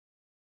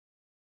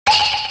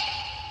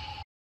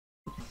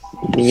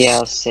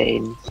Yeah,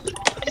 same.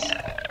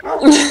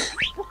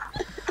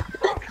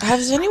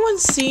 Has anyone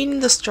seen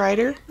the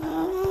Strider?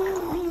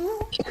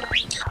 Oh,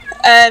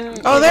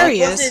 Wait, there what?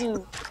 he Was is.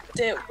 in,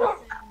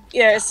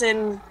 yeah, it's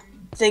in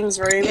Thing's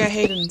room. Yeah,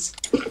 Hayden's.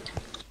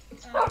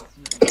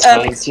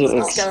 Trying to Skeleton.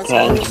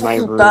 expand my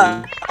Fucking room.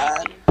 burn.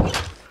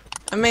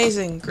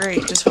 Amazing,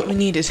 great, just what we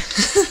needed.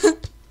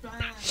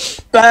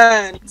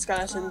 Burn,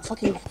 skeleton.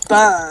 Fucking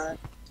burn.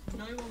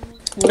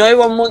 No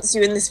one wants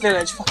you in this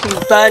village.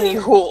 Fucking burn,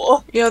 you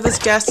whore. Yo, this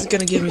gas is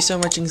gonna give me so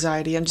much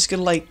anxiety. I'm just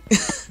gonna like...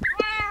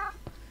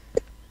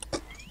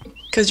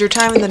 Because your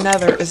time in the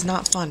nether is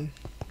not fun.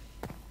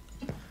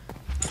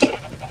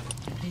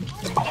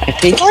 I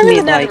think Time you in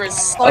the need nether like.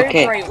 is so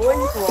Okay, great. What you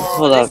want?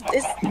 hold up.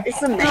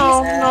 It's amazing.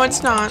 No,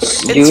 it's not. Do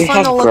It's we fun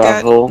have to look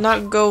gravel? at,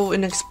 not go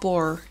and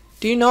explore.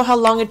 Do you know how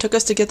long it took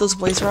us to get those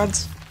blaze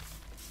rods?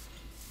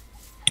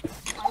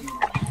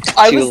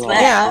 I Too was long.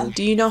 there. Yeah.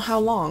 Do you know how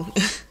long?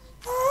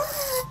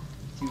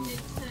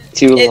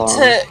 Too It long.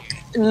 took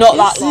not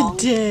that Yes, long. it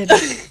did.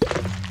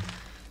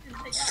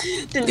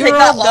 Didn't You take were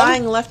that all long.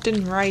 dying left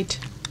and right.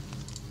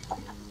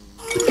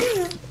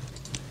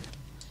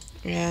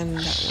 And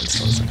that one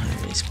still doesn't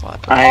have any spot.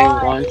 I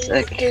want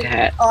a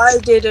cat. I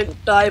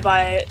didn't die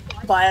by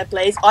a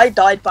blaze. I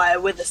died by a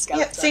wither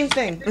skeleton. Yeah, same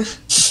thing.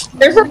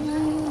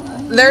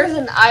 There's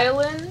an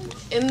island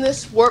in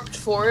this warped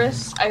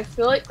forest. I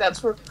feel like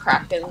that's where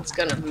Kraken's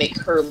gonna make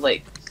her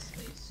like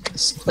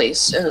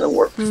place in the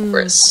warped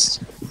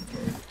forest.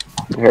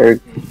 Her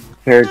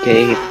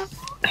gay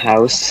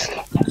house.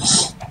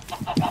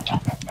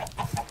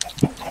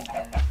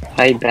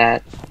 Hi,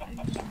 bat.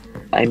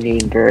 I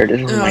mean bird.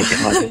 Oh my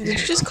god. Did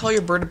you just call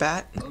your bird a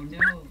bat?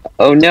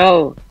 Oh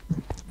no!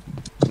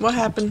 What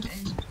happened?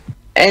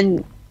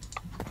 And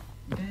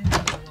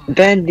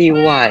Bendy,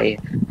 why?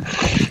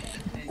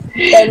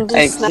 Bendy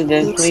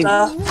Accidentally-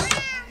 stuff.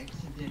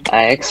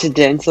 I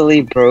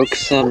accidentally broke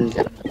some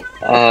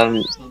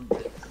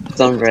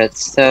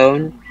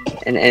redstone,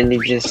 and Andy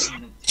just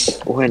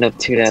went up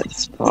to that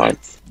spot.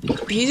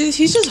 He's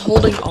just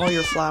holding all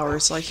your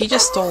flowers. Like, he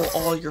just stole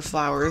all your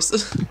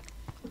flowers.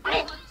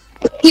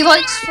 He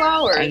likes I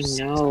flowers.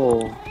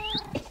 know.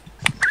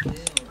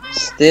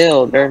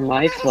 Still, they're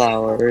my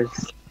flowers.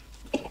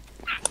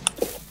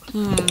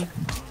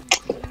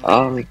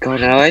 Oh my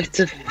god, now I have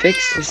to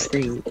fix this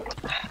thing.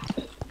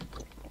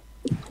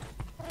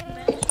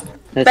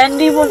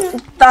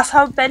 That's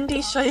how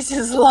Bendy shows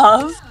his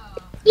love.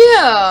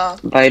 Yeah.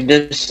 By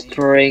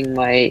destroying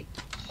my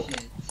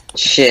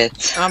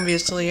shit.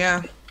 Obviously,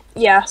 yeah.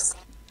 Yes.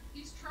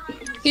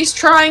 He's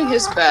trying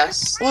his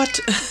best. What?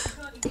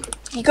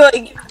 You gotta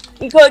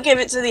give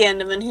it to the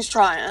Enderman who's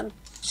trying.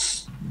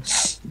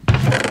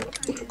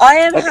 I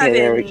am Okay,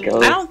 there we having.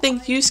 go. I don't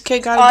think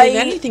Yusuke gotta give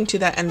anything to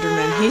that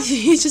Enderman.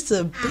 He's just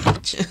a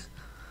bitch.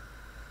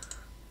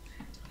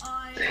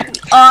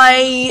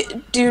 I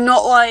do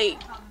not like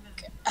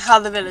how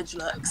the village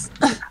looks.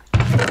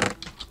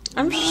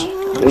 I'm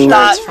sure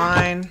That- it's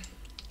fine.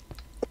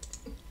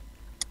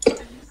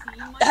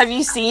 Have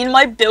you seen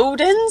my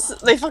buildings?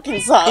 They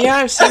fucking suck. Yeah,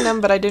 I've seen them,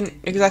 but I didn't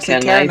exactly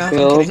Can care I enough.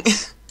 build? I'm kidding.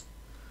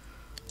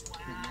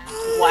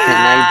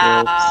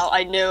 Wow,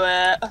 I knew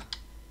it.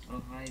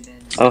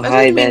 Oh, Doesn't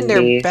hi, mean Bendy.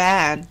 they're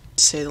bad,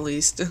 to say the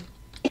least. Here,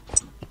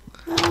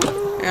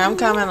 I'm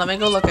coming. Let me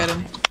go look at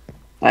him.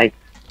 Like,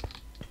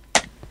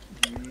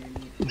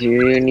 do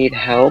you need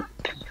help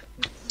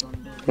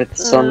with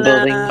some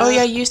building? Oh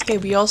yeah,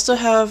 Yusuke, we also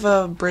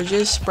have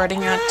bridges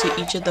spreading out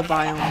to each of the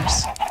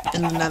biomes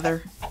in the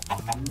nether.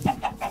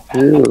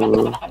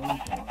 Ooh.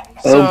 Oh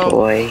So-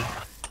 boy.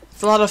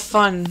 It's a lot of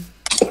fun,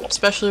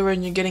 especially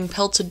when you're getting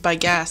pelted by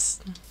gas.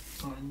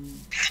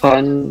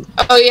 Fun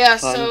Oh yeah,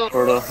 fun so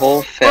for the whole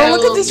Oh, family.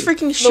 look at this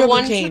freaking the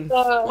one sugar cane. to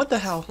the- What the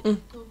hell?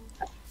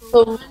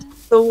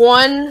 the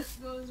one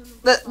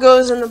that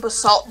goes in the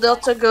basalt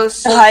delta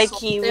goes to Hi, the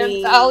Salt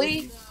Kiwi.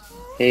 Valley.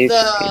 Hey,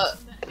 The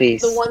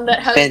please. the one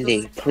that has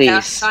Bendy, the please.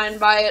 gas sign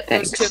by it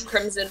goes to Thanks.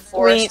 Crimson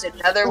Forest and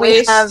Nether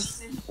We Waste.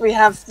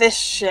 have this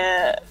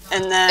shit,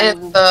 and then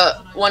And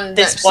the one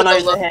this next one to the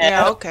over look. here.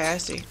 Yeah, okay, I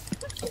see.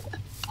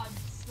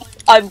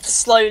 I'm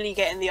slowly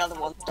getting the other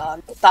ones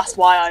done. That's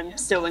why I'm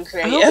still in I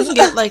creative. hope we can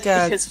get like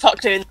a. because fuck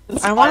doing.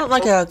 I want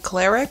like a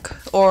cleric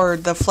or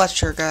the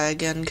Fletcher guy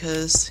again,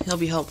 because he'll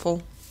be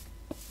helpful.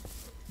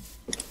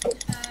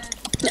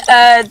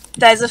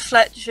 There's a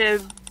Fletcher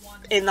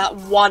in that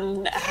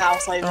one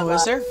house over Oh, there.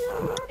 is there?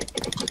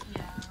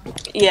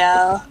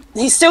 Yeah,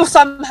 he's still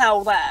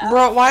somehow there.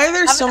 Bro, why are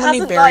there so many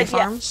Hasn't berry died yet.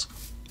 farms?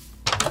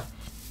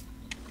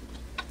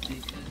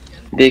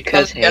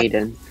 Because Yeah.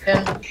 Hayden.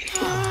 And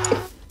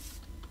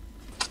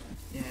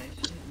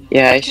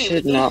Yeah, I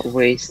should not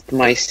waste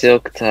my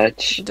silk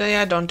touch.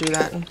 Yeah, don't do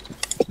that.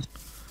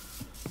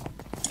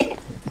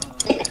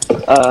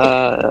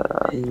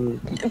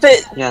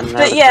 But Yeah, no.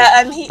 but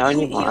yeah, he I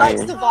need more likes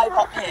iron. to vibe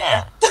up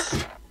here.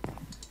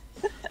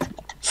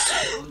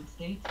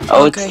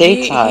 Oh, it's Okay,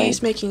 daytime.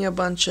 he's making a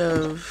bunch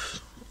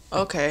of...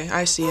 Okay,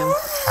 I see him.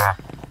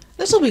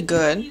 This'll be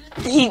good.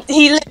 He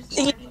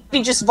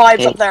He just vibes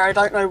Okay. up there, I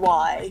don't know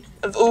why.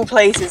 Of all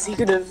places, he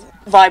could have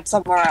vibed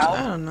somewhere I else.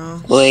 don't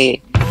know.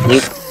 Wait,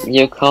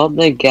 you called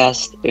the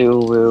guest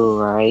Uwu,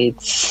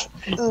 right?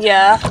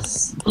 Yeah.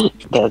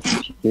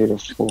 That's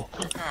beautiful.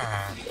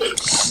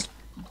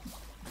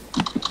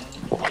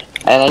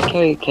 I like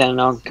how you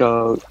cannot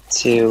go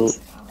to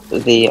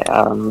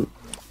the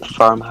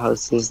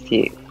farmhouses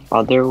the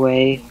other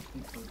way.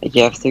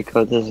 You have to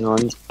go this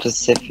one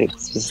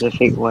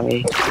specific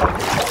way.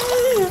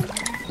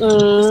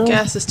 This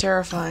gas is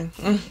terrifying.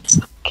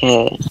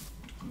 Okay.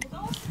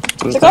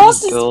 I'm The gonna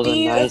grass is build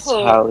a nice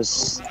beautiful.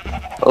 house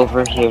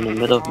over here in the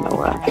middle of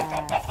nowhere.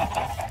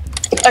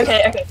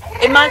 Okay.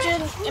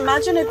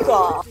 Imagine a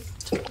grass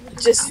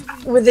just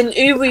with an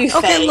uwu face.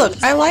 Okay,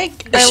 look, I like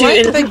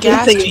shooting the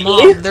gassed thing at you.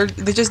 mob.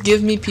 They just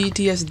give me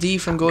PTSD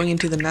from going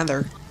into the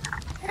Nether.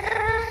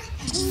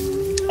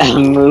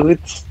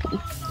 Moods.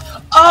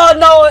 Oh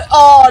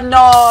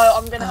no!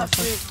 I'm gonna have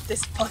to move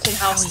this fucking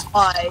house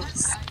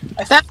twice.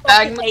 I That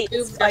fucking bag hate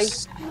this move place.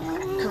 just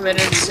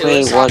committed Wait,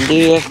 suicide. what do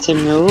you have to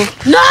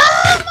move? No!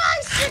 My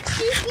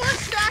 64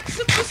 stacks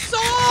of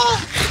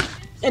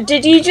basalt!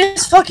 Did you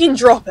just fucking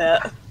drop it?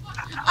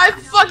 I'm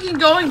fucking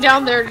going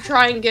down there to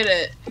try and get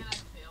it.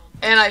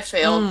 And I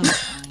failed.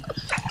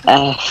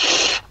 Uh,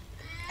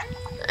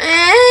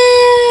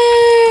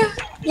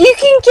 You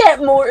can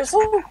get more. It's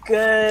all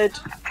good.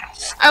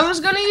 I was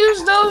gonna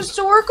use those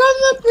to work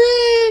on the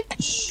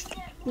bridge.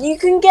 You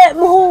can get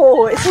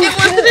more. It's all It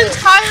was good. an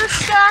entire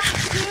stack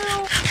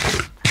too.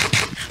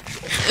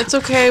 It's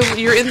okay,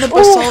 you're in the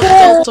basalt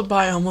delta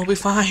biome, we'll be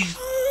fine.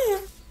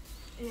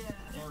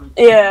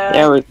 Yeah.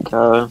 there we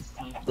go.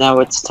 Now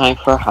it's time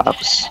for a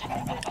house.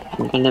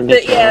 I'm gonna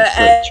make But a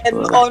yeah,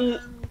 switchboard.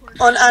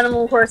 on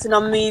Animal Crossing,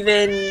 I'm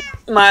moving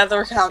my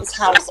other account's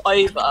house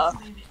over.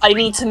 I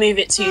need to move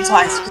it 2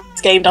 times because this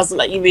game doesn't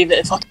let you move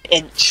it a fucking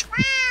inch.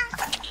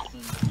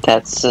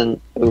 That's an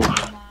oof.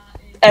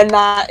 And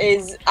that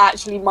is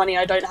actually money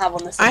I don't have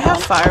on this I account.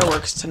 have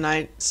fireworks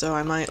tonight, so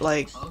I might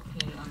like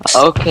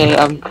Okay,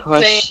 I'm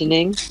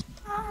questioning.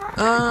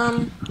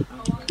 um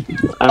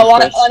I'm Oh,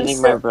 I'm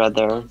questioning my still-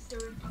 brother.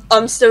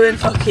 I'm still in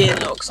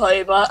fucking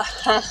October.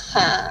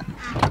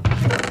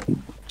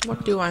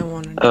 what do I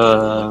want to do?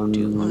 What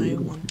do I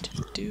Um, want to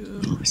do?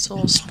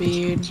 Soul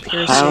speed,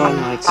 How am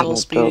I piercing, soul gonna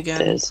speed build again.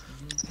 this?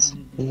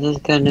 This is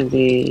gonna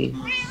be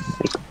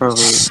like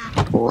probably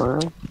 4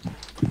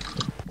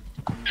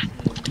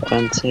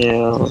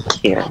 until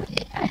here.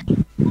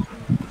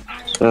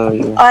 So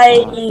you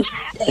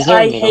Is there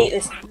a I middle? hate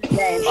this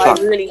game. Fuck.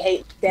 I really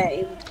hate the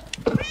game.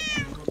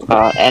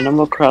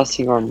 Animal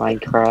Crossing or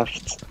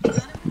Minecraft.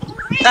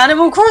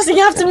 Animal Crossing,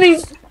 you have to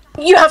move.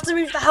 You have to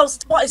move the house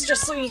twice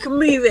just so you can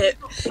move it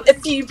a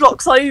few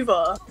blocks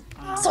over.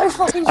 So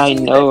fucking. I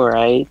stupid. know,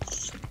 right?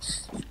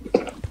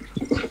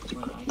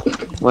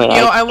 Wait,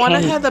 Yo, I want to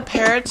can- have the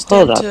parrot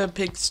Hold step up. to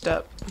pig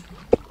step.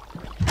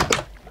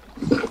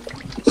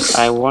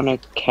 I want a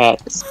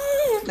cat.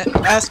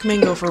 Ask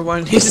Mango for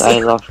one. He's I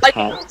love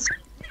cats.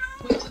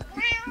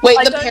 Wait,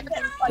 I the don't parent.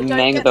 get, I don't get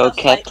Mango the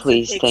cat, hype for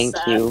please, pig thank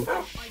step. you.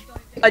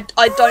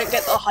 I don't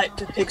get the hype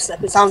for pig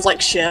step. It sounds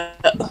like shit.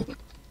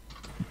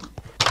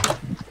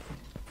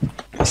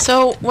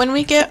 So when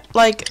we get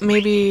like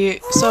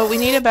maybe we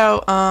need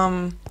about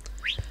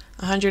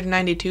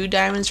 192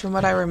 diamonds from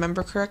what I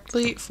remember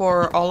correctly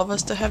for all of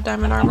us to have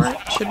diamond armor.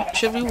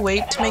 Should we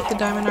wait to make the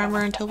diamond armor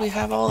until we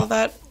have all of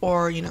that,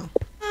 or you know?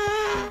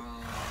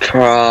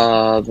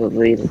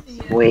 Probably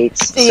wait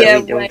so Yeah,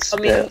 we don't wait,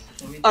 spill.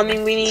 I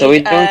mean, we need. So we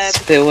don't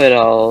spill it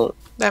all.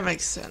 That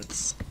makes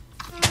sense.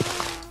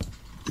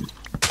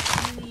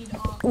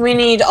 We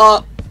need.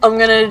 I'm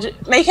gonna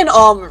make an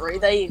armory.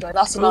 There you go.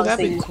 That's Ooh, another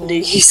that'd be thing you cool.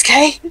 can do,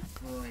 Yusuke.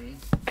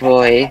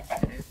 Boy,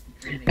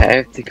 I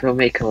have to go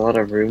make a lot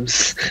of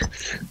rooms.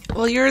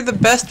 Well, you're the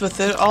best with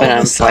it. All But of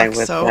I'm us fine suck,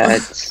 with so.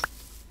 that.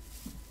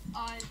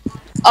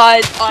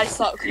 I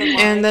suck. With mine.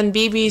 And then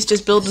BB's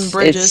just building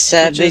bridges, It's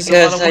sad which is a lot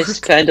because of I work.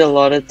 spend a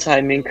lot of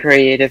time in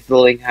creative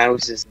building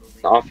houses,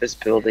 office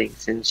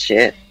buildings, and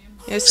shit.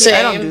 Yeah, see,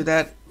 I don't Same. do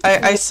that.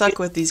 I suck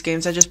with these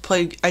games. I just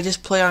play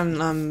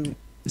on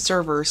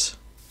servers.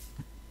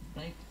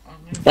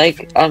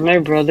 Like, on my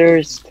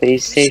brother's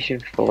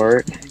PlayStation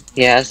 4,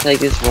 he has like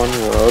this one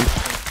world,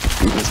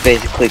 it's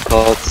basically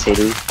called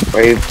City,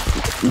 where you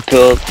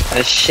build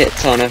a shit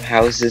ton of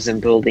houses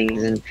and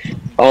buildings and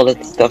all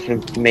that stuff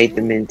and made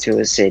them into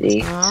a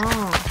city.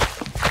 Oh.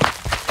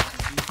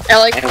 I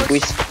like And we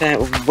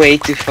spent way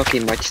too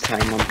fucking much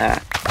time on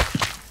that.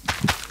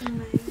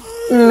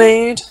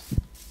 Mood.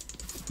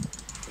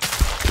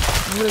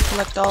 I'm gonna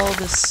collect all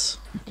this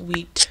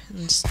wheat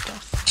and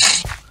stuff.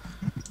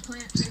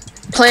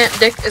 plant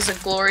dick is a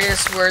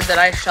glorious word that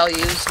I shall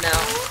use now.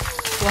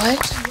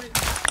 What?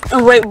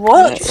 Oh, wait,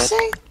 what? What? did you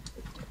say?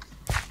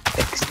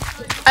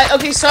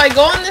 Okay, so I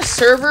go on this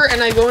server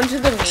and I go into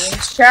the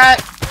memes chat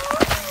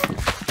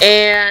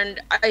and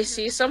I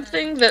see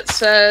something that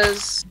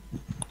says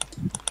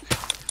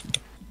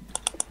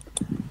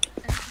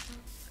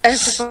I have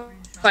to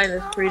find the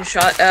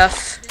screenshot.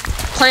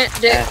 Plant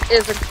dick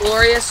is a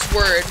glorious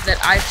word that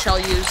I shall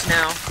use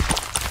now.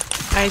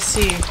 I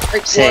see.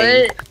 Like,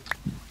 Same. what?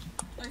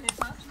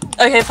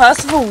 Okay,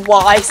 first of all,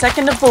 why?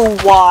 Second of all,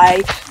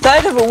 why?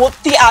 Third of all, what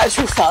the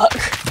actual fuck?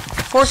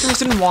 Fourth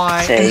reason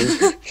why. Same.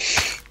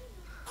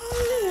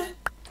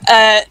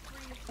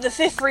 The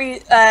fifth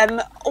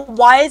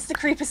why is the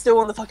creeper still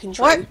on the fucking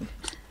tree? What?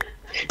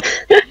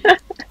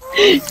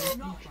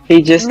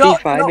 He just be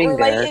Not vibing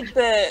there. related,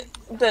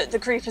 but the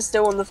creeper's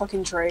still on the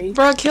fucking tree.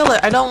 Bro, kill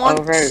it. I don't want.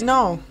 Alright.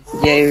 No.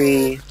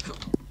 Yay.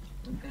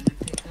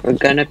 We're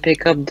gonna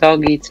pick up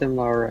Doggy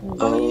tomorrow.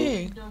 Oh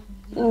yay.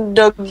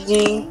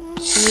 Doggy.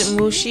 Is it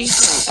Mushi?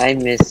 I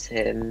miss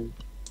him.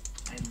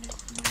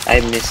 I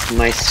miss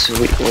my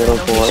sweet little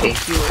No, boy. he's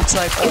so cute. It's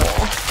like,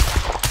 oh.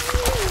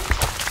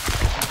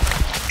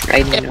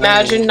 I know.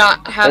 Imagine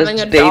not having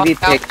Those a baby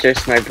dog out.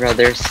 pictures my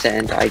brother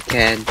sent, I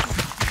can't.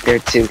 They're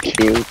too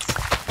cute.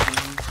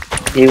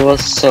 He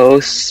was so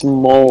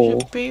small.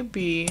 Your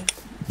baby.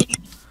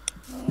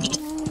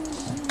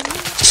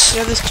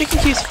 Yeah, this chicken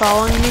keeps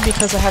following me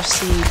because I have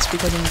seeds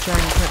because I'm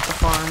trying to plant the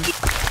farm.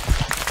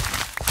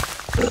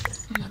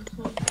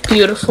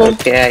 Beautiful.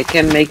 Okay, I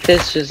can make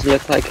this just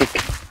look like a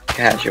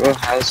casual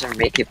house or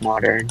make it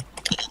modern.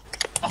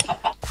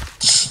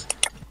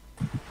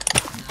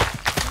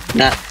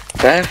 Nah,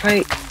 but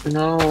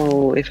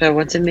if I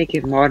want to make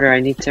it modern, I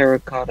need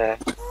terracotta.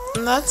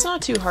 That's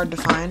not too hard to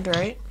find,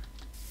 right?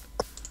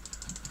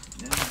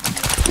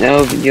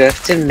 No, but you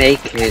have to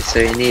make it, so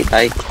you need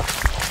like,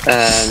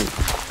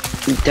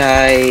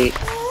 dye,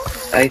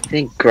 I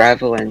think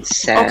gravel and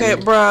sand. Okay,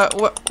 bruh,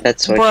 what?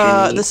 That's what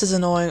Bruh, you need. this is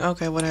annoying.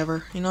 Okay,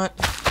 whatever. You know what?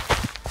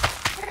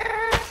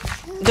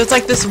 There's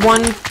like this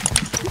one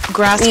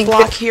grass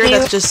block here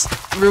that's just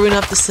ruining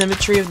up the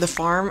symmetry of the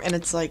farm, and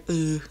it's like,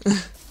 ugh.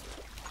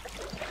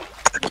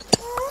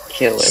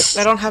 Kill it.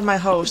 I don't have my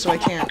hoe, so I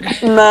can't.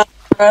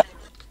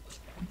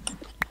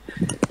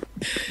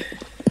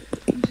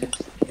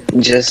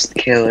 Just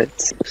kill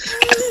it.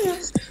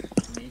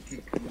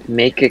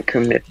 Make it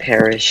commit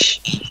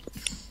perish.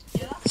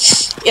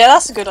 Yeah,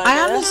 that's a good idea. I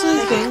honestly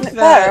think Make it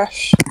that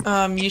perish.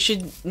 you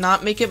should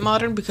not make it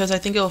modern because I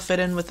think it'll fit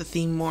in with the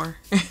theme more.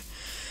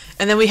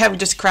 And then we have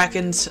just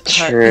Kraken's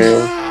hut.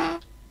 True.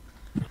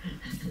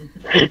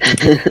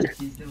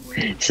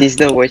 She's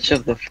the witch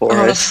of the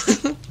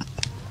forest.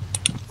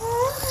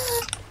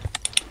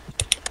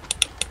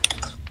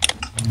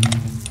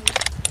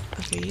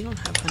 Okay, you don't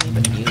have honey,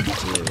 but you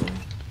do.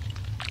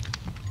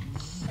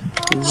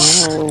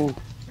 No.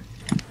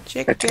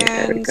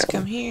 Chickens, go.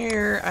 come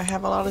here. I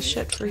have a lot of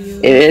shit for you.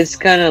 It is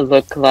gonna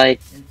look like.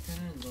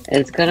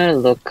 It's gonna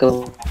look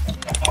a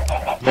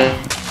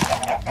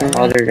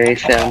modern day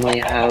family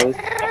house.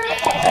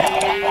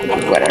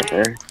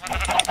 Whatever.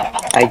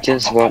 I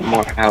just want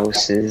more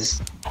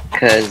houses.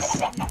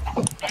 Cause.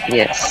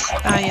 Yes.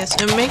 Ah, yes,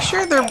 and make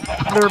sure they're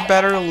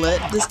better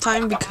lit this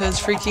time because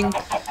freaking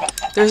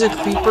there's a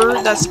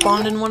creeper that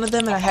spawned in one of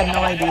them and I had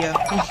no idea.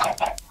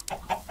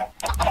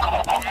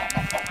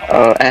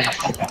 Oh,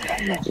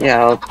 yeah,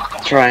 I'll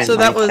try and So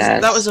that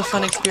like was a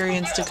fun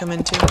experience to come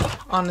into,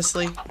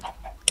 honestly.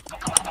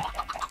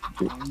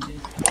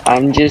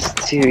 I'm just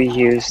too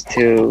used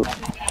to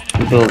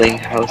building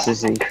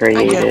houses in I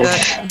creative. get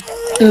that.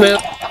 Move.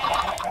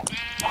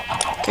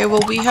 Okay,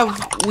 well we have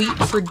wheat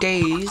for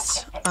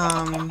days.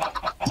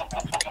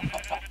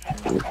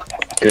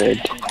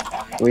 Good.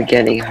 We're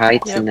getting high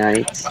Yep.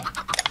 tonight.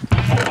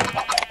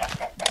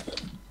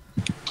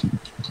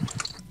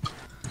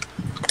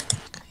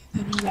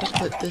 Then I'm gonna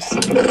put this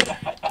in.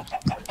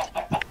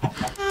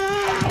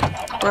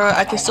 Bruh,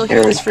 I can still hear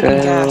There we this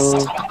freaking go.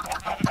 ghast.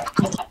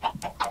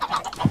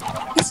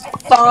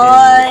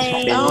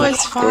 Fine. No,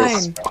 it's This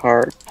fine.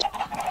 part.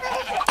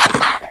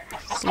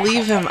 Just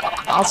leave him.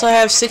 Also, I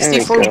have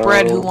 64 go.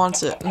 bread. Who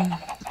wants it?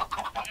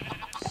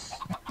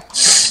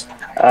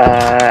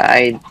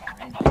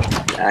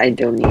 I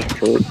don't need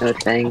food, no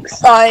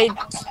thanks. I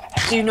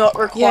do not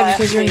require. Yeah,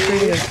 because you're in food.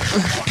 creative.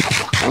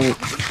 I'm,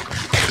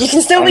 You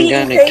can still be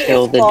I'm eating gonna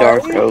kill the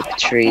dark fine. oak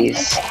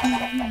trees.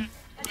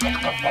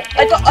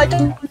 I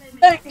don't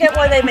get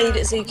why they made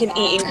it so you can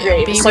eat in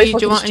creative. It's so BB, do you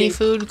fucking want any stupid.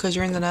 food? Because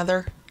you're in the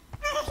nether.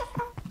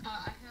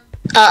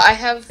 I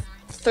have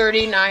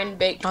 39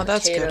 baked Oh,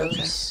 that's good,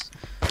 potatoes.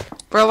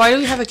 Bro, why do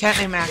we have a cat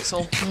named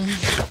Axel?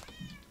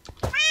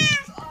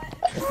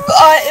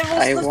 It was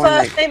I the want a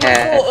first name I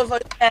cat. thought of,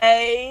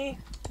 okay?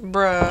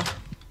 Bruh.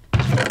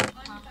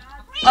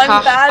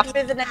 I'm bad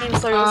with the name,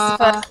 so it was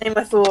the first name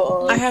I thought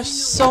of. I have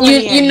so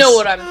many You know eggs.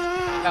 what I'm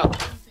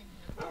about.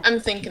 I'm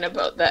thinking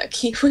about that,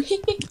 Kiwi.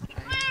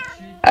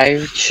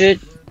 I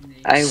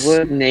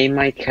would name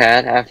my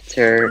cat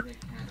after,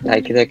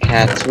 like, the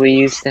cats we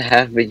used to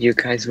have, but you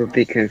guys would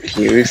be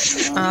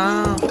confused.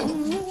 Oh.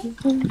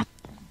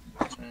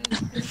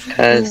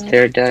 Because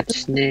they're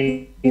Dutch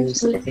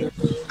names.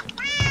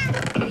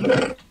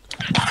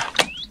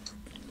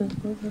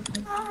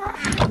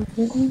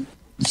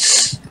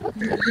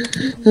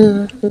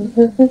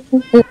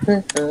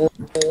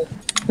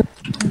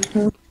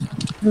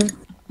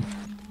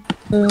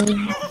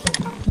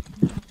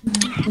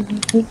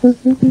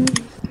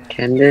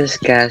 Can this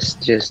gas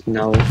just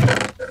know?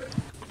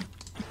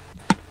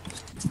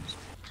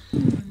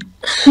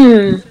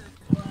 Hmm.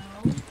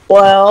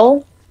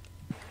 Well,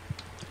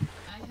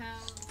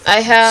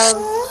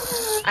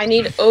 I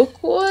need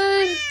oak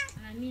wood,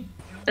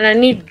 and I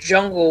need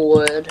jungle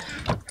wood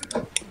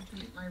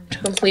to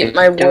complete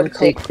my I wood don't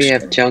think we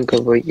have collection.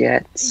 jungle wood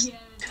yet.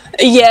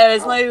 yeah,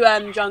 there's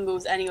no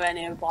jungles anywhere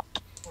nearby.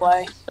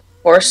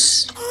 Of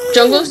course,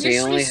 jungles We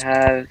used to be only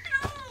have.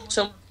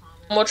 so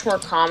much more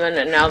common,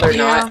 and now they're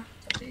Yeah. not.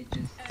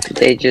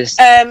 They just.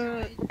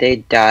 Um, They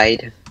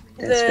died.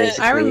 That's the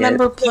basically I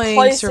remember it. playing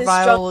closest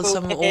survival with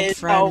jungle some old is-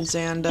 friends,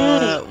 and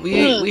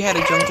we had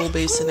a jungle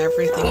base and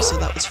everything, so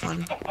that was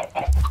fun.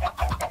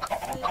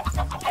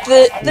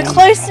 The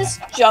closest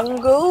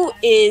jungle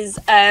is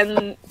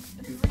Too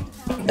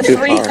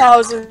far.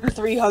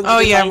 3,300. Oh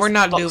yeah, we're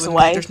not blocks doing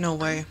away. that. There's no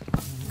way.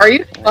 Are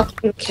you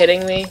fucking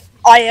kidding me?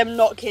 I am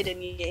not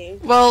kidding you.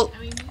 Well,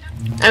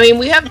 I mean,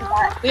 we have nether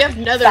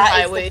That is the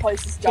highway.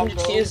 closest We can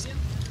jungle. use-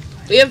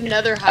 We have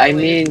nether highways.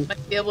 mean- We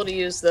might be able to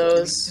use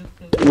those.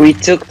 We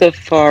took the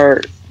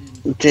far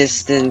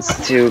distance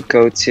to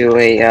go to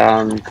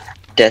a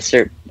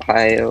desert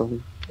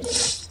biome.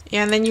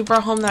 yeah, and then you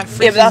brought home that Yeah,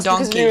 freaking but that's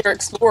donkey. because we were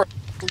exploring.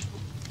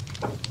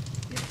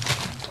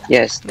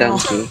 Yes, No.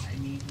 donkey.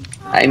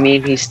 I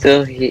mean, he's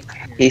still Yeah,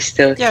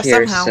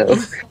 here. somehow. So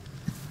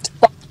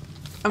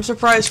I'm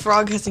surprised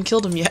Frog hasn't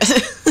killed him yet.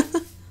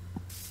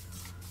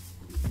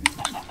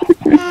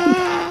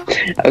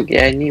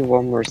 okay, I need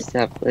one more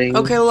sapling.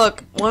 Okay,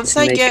 look. Once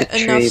I Make get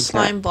a enough tree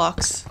slime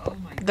blocks,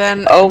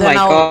 then Oh then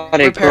my I'll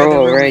God, it repair grew the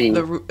room, already.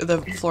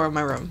 the floor of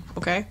my room.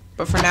 Okay,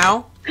 but for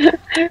now,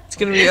 it's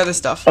gonna be other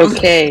stuff.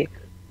 Okay,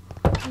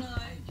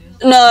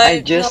 No, I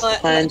just no,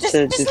 planted just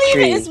the leave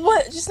tree. it as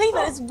wood. Just leave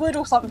it as wood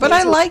or something. But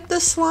I like the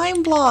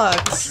slime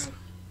blocks.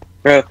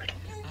 bro.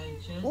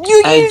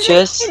 You I use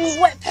just- it in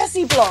wet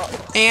pessy block.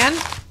 And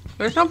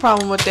there's no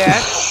problem with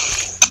that.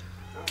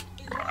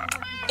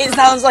 It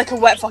sounds like a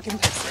wet fucking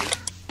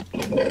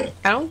pessy.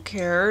 I don't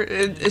care.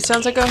 It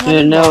sounds like a No,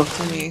 honey no. block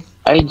to me.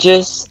 I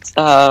just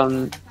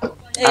I'm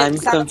It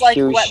sounds like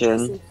a wet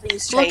confusion. pessy.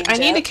 Please Look, change I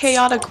need a it.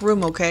 chaotic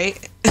room, okay?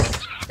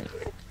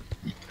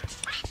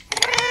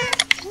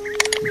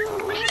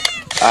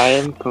 I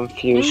am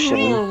confusion.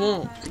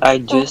 Mhm. I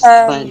just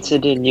Um,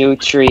 planted a new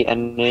tree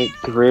and it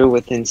grew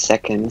within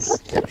seconds.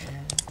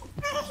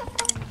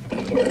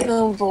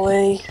 Oh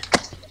boy.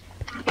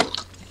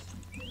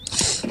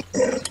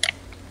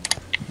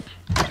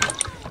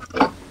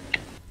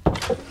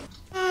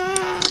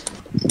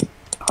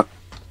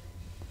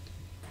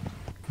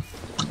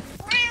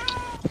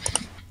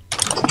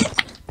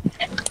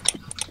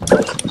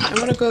 I'm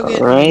gonna go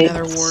get Alright.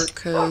 another wart,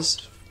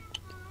 cause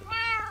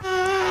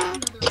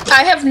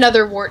I have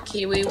nether wart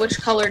kiwi. Which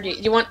color do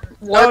you want?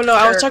 Wart oh no,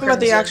 I was or talking about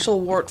the crimson?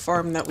 actual wart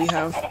farm that we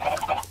have.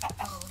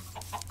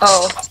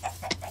 Oh,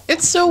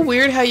 It's so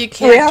weird how you We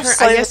can't have turn.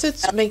 so I guess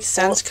it makes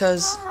sense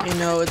because you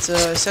know it's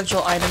a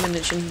essential item and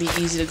it shouldn't be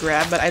easy to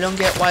grab. But I don't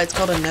get why it's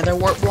called a nether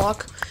wart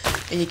block,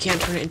 and you can't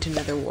turn it into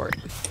nether wart.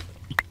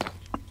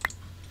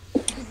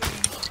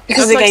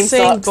 Because It's the like game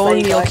saying sucks, there bone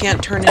you meal go.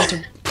 can't turn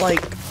into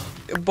like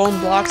bone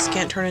blocks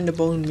can't turn into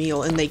bone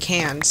meal, and they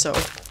can. So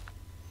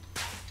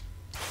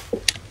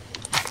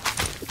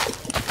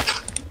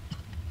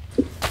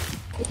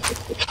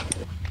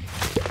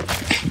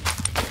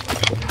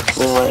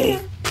Boy.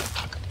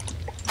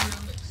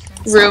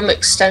 room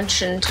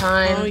extension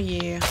time. oh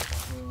yeah.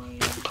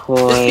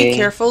 Boy. Just be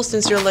careful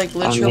since you're like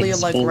literally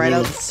like right expanding.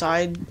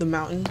 outside the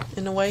mountain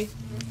in a way.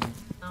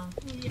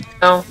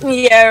 Oh,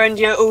 Yeah, and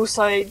you're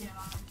also Like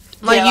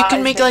Yeah, you that can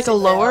is make like a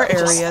basically lower it.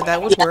 Just- area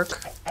that would work.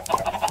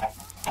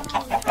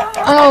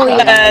 oh I'm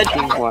yeah.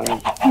 making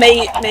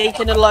one.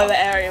 making a lower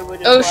area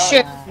would. Oh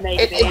shit!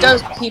 Maybe. It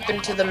does peep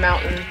into the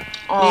mountain.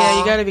 Yeah,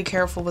 you Aw. gotta be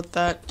careful with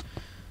that.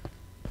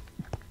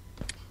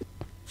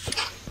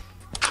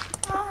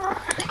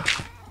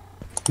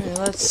 Okay,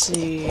 let's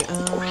see.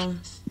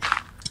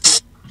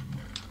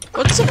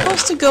 What's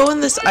supposed to go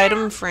in this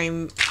item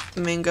frame,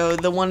 Mango?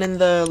 The one in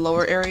the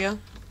lower area?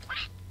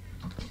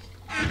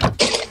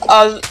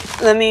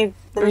 Let me.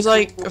 There's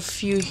like a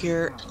few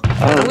here. Oh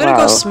I'm gonna wow.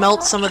 go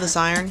smelt some of this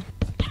iron.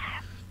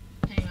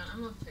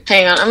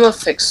 Hang on, I'm gonna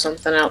fix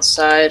something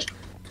outside.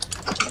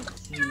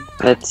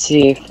 Let's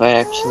see if I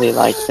actually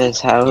like this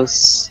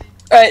house.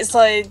 Right, so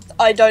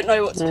I don't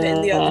know what to put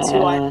in the other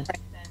two items,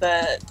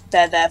 but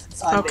they're there for the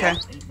time Okay.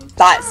 being.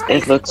 That's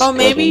It looks Oh, good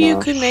maybe you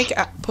enough. could make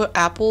put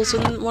apples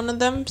in one of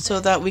them so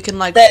that we can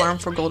like That- farm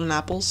for golden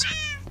apples.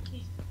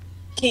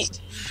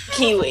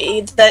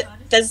 Kiwi. That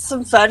there's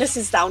some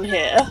furnaces down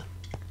here.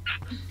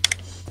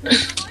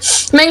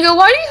 Mango,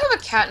 why do you have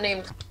a cat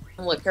named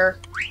Liquor?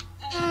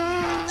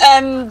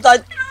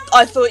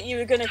 I thought you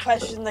were gonna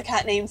question the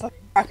cat name for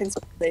Kraken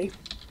Smoothie.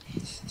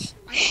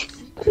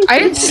 I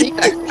didn't see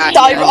that cat.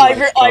 I, yet. Oh I, my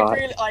re- I God.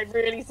 really, I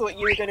really thought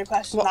you were gonna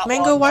question Well, that.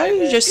 Mango, one why are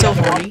you over just so the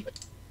other one. horny?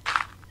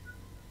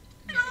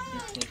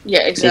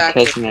 Yeah,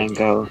 exactly. Because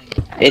mango.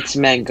 It's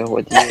mango,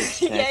 what do you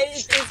expect? Yeah,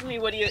 it's me.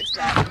 What do you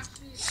expect?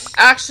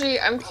 Actually,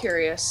 I'm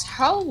curious.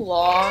 How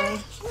long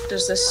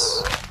does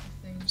this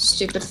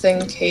stupid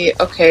thing take?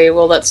 Okay,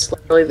 well that's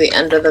literally the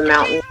end of the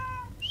mountain.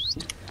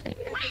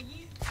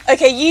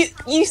 Okay,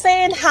 you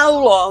saying how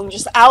long?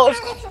 Just out of.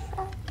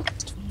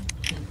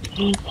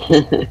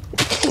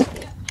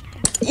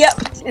 Yep,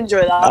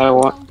 enjoy that. I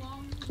want.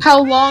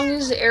 How long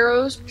is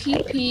Arrow's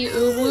pee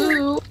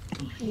ooh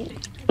woo?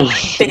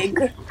 Big.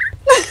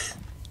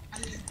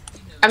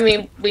 I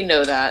mean, we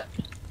know that.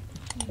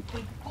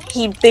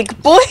 He big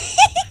boy.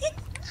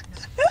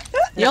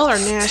 Y'all are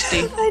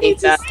nasty. I need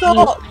to that.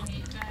 stop.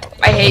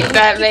 I hate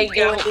that they Big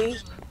go. boy.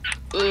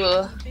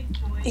 Ugh.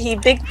 He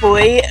big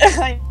boy.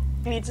 I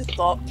need to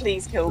stop.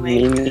 Please kill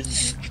me.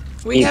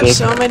 We have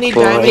so many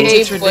Boy. diamonds,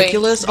 it's Hey, boy,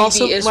 ridiculous. BB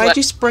Also, is why'd what-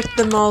 you spread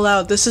them all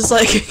out? This is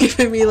like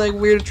giving me like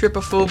weird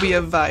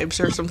trypophobia vibes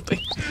or something.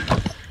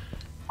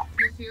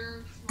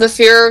 The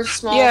fear of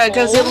small Yeah,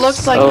 because it holes?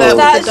 looks like Oh. that with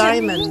That the should-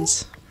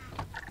 diamonds.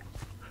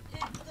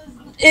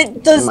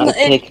 It does My not.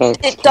 pickaxe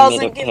It doesn't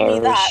made a give me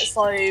that, perish.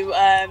 so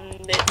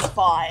it's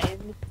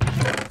fine.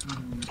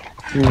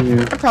 Hmm.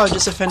 I probably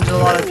just offended a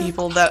lot of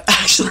people that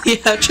actually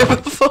have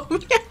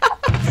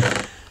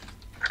trypophobia.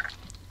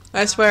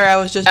 I swear I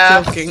was just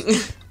joking.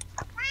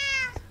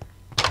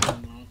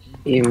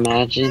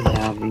 Imagine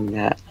having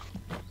that.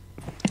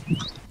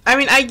 I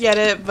mean, I get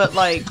it, but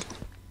like,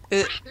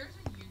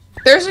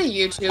 There's a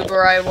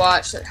YouTuber I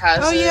watch that has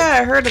oh it. yeah,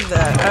 I heard of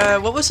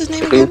that. What was his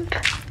name again?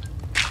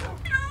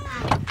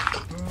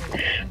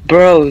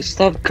 Bro,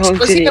 stop going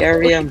Was to he the a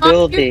area I'm Pokemon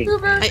building.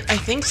 YouTuber? I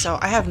think so.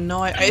 I have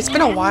no idea. It's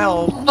been a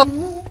while.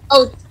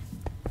 Oh,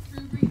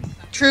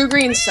 True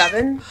Green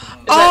 7? Is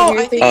that Oh, who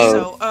you're I think thinking?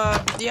 so.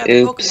 Yeah,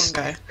 the Oops. Pokemon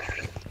guy.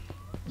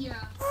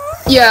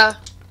 Yeah.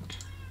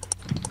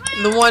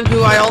 The one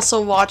who I also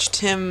watched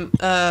him,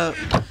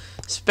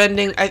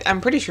 spending,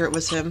 I'm pretty sure it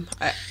was him.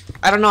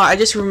 I don't know, I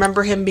just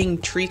remember him being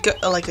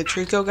like a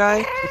Trico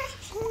guy.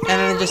 And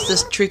then just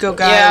this Trico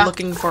guy Yeah.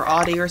 looking for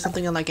Audie or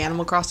something in like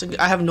Animal Crossing.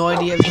 I have no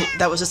idea if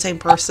that was the same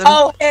person.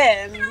 Oh,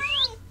 him.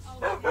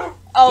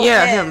 Oh,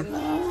 Yeah, him.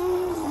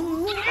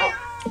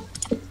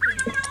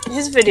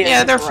 His videos.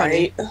 Yeah, they're are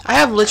great. funny. I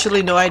have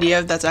literally no idea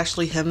if that's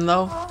actually him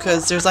though,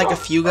 because there's like a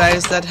few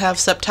guys that have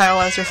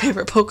Sceptile as their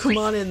favorite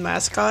Pokemon and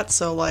mascot,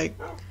 so like,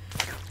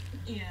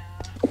 Yeah.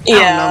 I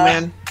don't know,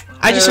 man.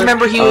 I just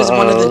remember he was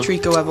one of the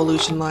Trico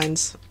evolution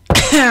lines.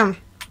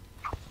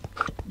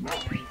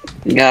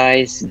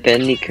 Guys,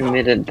 Bendy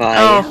committed by.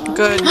 Oh,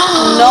 good.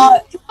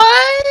 Not.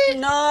 What?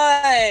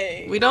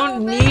 No. We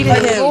don't need My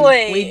him.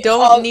 boy. We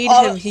don't need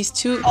him. He's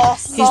too. Our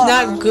He's son.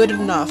 not good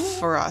enough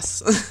for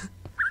us.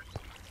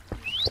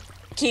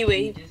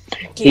 Kiwi.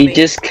 He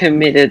just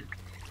committed.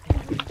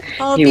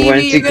 Oh, He baby,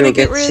 went to you're gonna go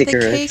get get rid of the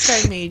cake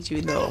cigarettes. I made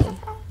you, though.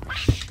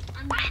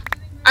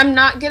 I'm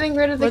not getting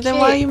rid of the But then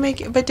cake. why are you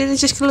making? But then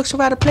it's just gonna look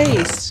so out of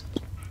place.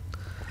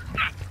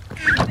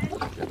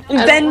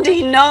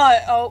 Bendy, no.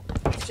 Oh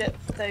shit.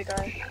 There you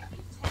go.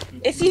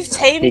 If you've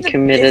tamed He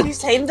committed. if you've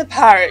tamed the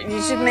parrot,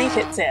 you should make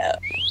it sit.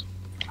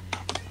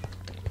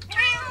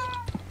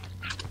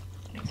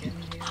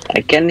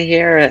 I can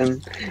hear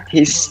him.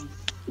 He's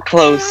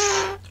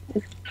close.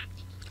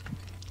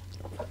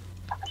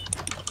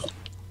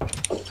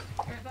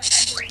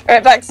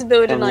 Alright, back to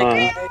building. Come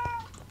I on.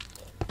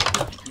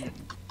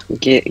 go.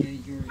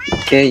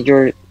 Get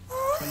your.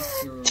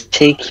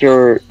 Take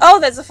your. Oh,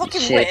 there's a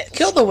fucking Shit. witch.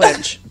 Kill the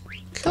witch.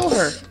 Kill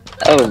her.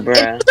 Oh, It bruh.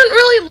 doesn't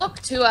really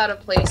look too out of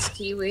place,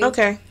 Kiwi.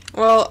 Okay.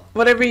 Well,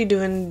 whatever you're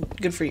doing,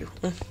 good for you.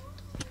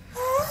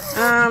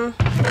 Oh,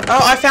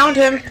 I found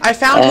him. I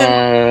found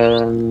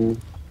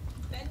him.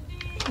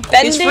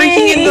 Bendy. He's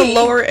freaking in the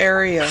lower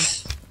area.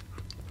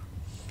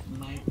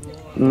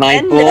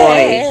 My boy.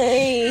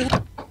 Bendy.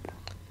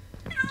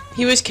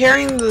 He was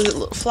carrying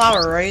the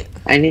flower, right?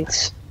 I need.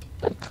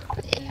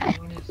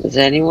 Does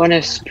anyone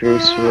have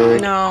spruce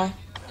wood? No.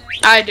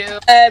 I do.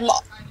 I do.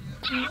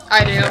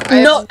 I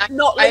have Not ni-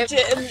 not I have-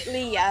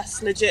 legitimately. Yes,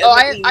 Oh,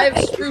 legitimately. I have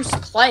spruce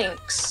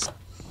planks.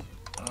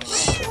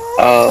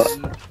 Oh,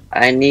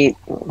 I need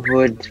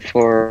wood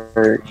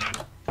for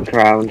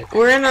ground.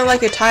 We're in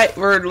like a tie.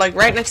 We're like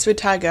right next to a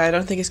tie guy. I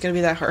don't think it's gonna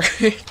be that hard.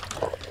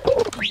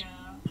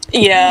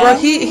 Yeah. Bro,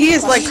 he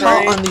is like That's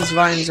caught right. on these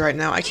vines right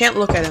now. I can't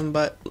look at him,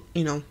 but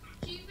you know.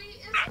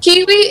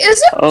 Kiwi, is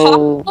it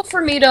Oh. possible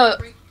for me to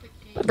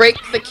break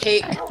the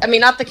cake? I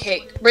mean, not the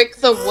cake. Break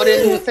the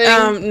wooden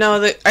thing.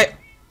 No,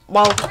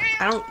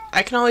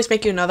 I can always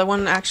make you another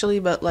one actually,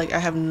 but like I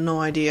have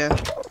no idea.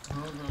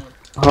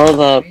 Hold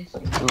up.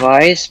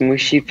 Why is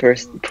Mushy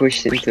first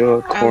pushed into a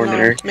I don't know.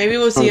 corner? Maybe it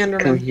was the Come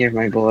Enderman. here,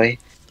 my boy.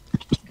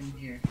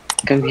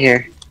 Come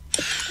here.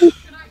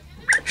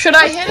 Should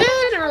I hit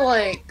it or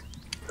like?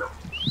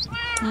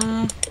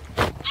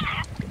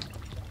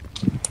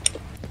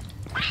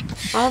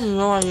 I have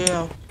no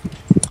idea.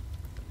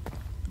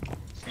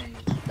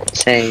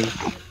 Same.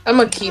 I'm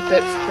gonna keep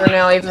it for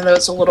now, even though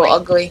it's a little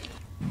ugly.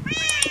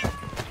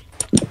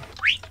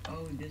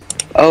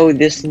 Oh,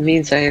 this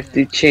means I have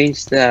to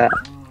change the.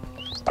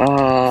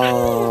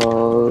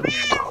 Oh,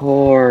 of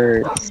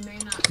course.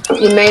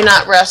 You may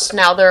not rest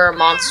now. There are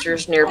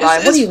monsters nearby.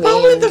 It's, What do you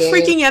probably mean? the game?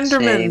 freaking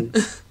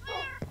Enderman.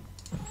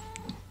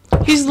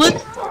 He's lit.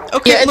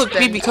 Okay, Yeah, it's look,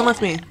 Ben. baby, come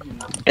with me.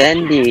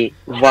 Bendy,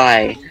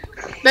 why?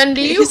 Ben,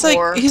 do you He's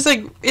whore?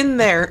 like in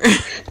there.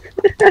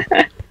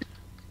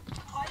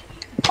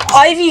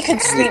 Ivy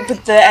could sleep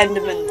with the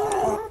Enderman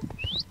there.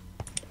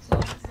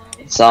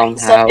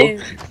 Somehow.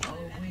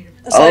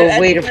 Oh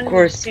wait, of Endermen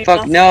course. do Fuck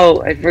nothing.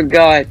 no, I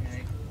forgot.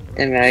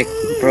 Damn it,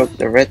 I broke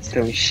the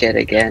redstone shit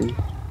again.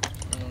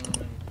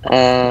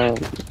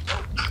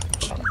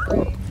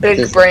 Big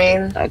Just-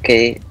 brain.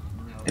 Okay,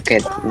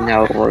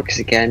 now it works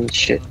again.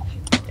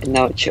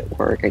 Now it should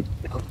work. I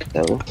hope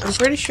so. I'm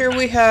pretty sure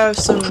we have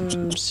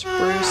some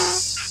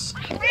spruce.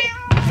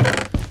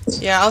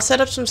 Yeah, I'll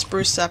set up some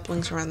spruce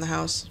saplings around the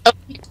house.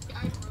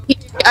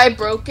 I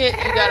broke it.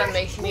 You gotta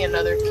make me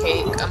another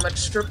cake. I'm gonna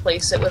just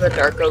replace it with a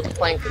dark oak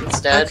plank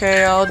instead.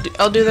 Okay, I'll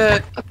do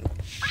that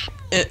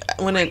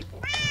when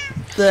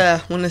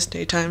it's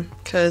daytime,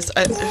 cause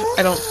I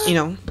don't, you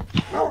know.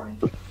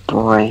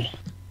 Boy.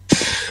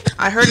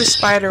 I heard a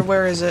spider.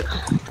 Where is it?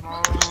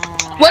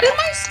 What did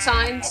my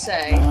sign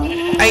say?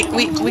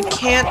 We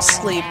can't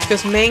sleep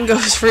because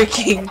Mango's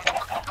freaking.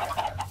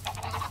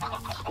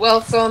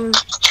 Welcome.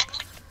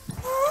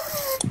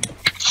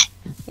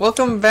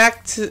 Welcome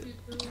back to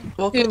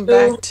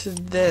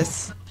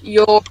this.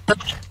 Your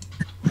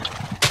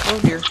Oh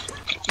dear.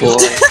 Boy.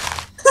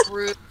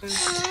 rude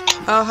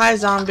Oh hi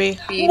zombie.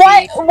 baby.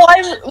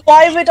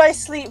 Why would I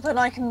sleep when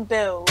I can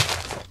build?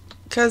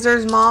 Cause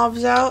there's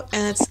mobs out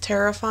and it's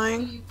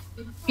terrifying.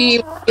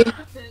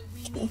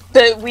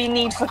 But we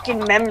need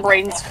fucking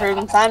membranes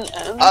from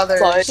Phantom.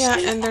 Others. So. Yeah,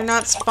 and they're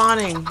not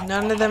spawning.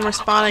 None of them are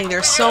spawning.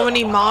 There's so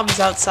many mobs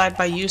outside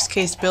by use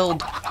case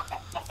build.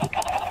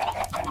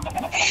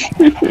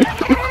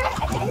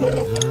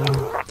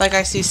 Like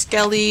I see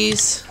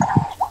skellies,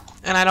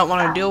 and I don't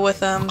want to deal with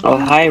them. Oh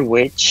hi,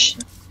 witch.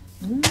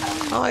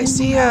 Oh, I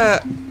see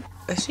that thing.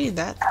 Let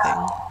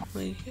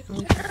me get to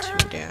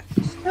that.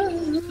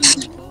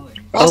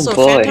 Also, Oh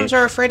boy, phantoms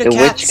are afraid of the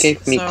cats. witch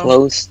gave me so...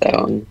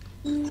 glowstone.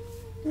 What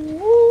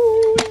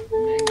are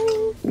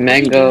you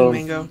Mango,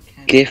 doing, Mango?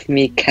 give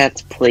me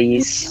cat,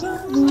 please.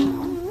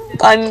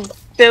 I'm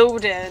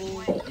building.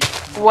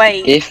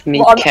 Wait. Give me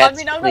Well, I'm cat,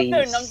 not please.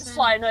 building, I'm just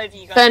flying over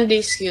you guys. Fendi,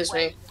 excuse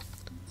me.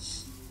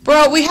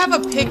 Bro, we have a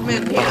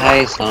pigman Oh here.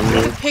 hi,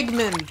 zombie.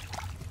 Pigman.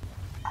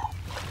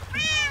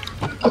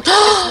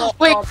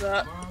 Wait,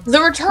 Robert. the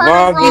return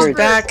Robert. of He's Robert.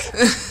 back.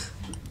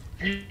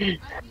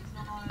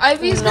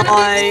 Ivy's No, gonna be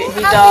he happy.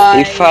 We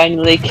died.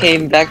 finally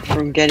came back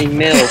from getting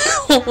milk.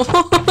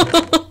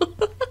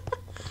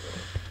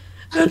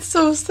 That's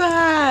so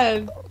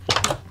sad.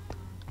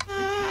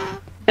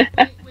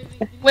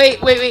 Wait.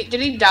 Did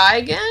he die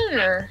again,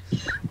 or?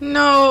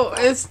 No,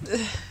 it's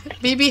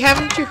BB.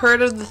 Haven't you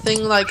heard of the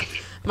thing like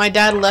my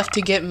dad left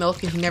to get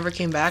milk and he never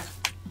came back?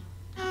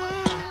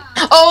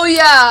 Oh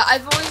yeah,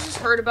 I've always just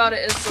heard about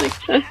it as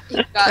like he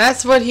got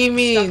That's what he stuck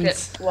means.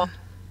 at. Well,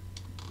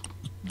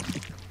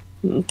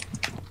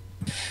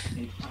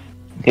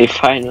 He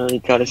finally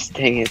got a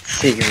sting at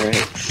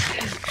cigarettes.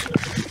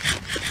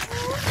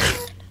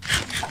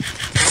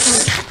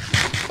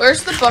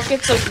 where's the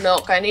buckets of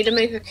milk? I need to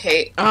make a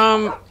cake.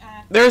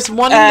 There's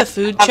one in the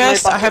food have no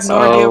chest. I have no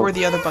buckets. idea Oh. where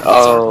the other buckets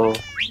are.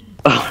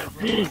 Oh.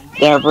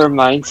 That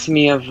reminds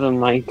me of a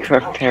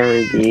Minecraft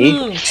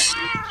parody.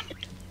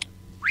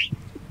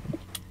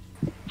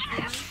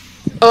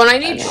 Oh, and I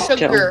need I know,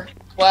 sugar.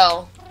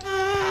 Well,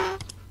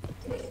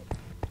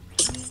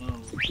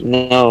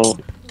 No.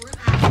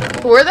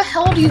 where the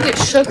hell do you get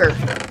sugar?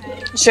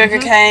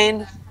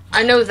 Sugarcane.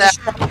 I know that.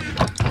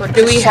 But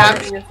do we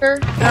have sugar?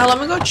 Now let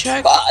me go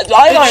check. I It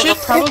don't should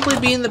know. probably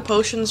be in the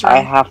potions I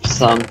room. have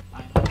some.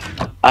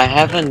 I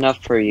have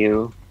enough for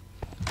you.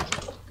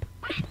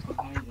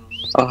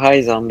 Oh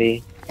hi,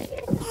 zombie.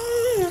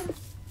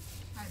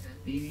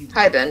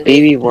 Hi, Bendy.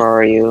 Baby, where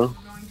are you?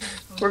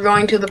 We're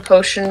going to the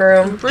potion I'm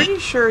room. pretty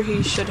sure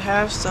he should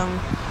have some.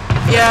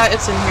 Yeah,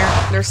 it's in here.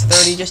 There's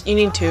 30. Just you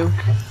need 2.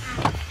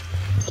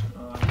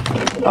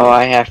 Oh,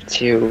 I have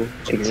 2.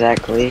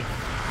 Exactly.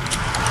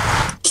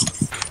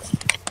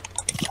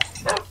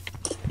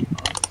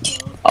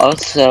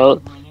 Also,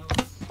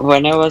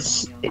 when I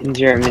was in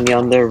Germany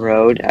on the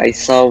road, I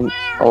saw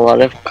a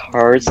lot of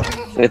cars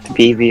with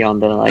BB on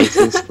the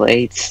license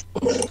plates.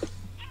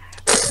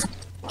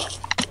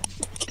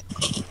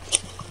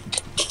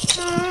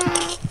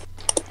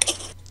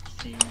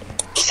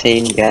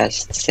 Same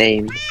guest,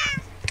 same.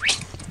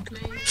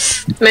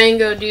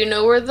 Mango, do you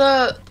know where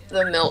the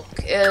milk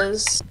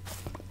is?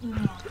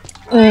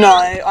 No,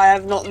 I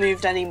have not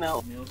moved any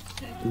milk.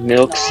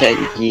 Milk said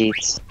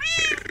yeets.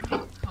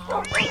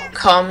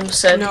 Come,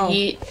 said No.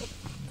 he.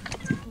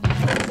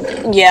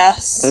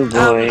 Yes. Oh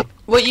boy.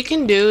 What you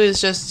can do is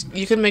just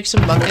you can make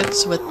some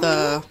buckets with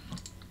the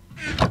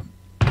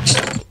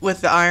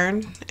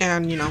iron,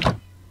 and you know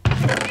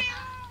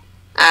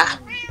Ah,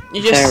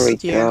 you just There we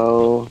yeah.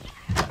 go.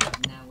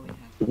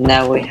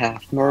 Now we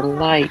have more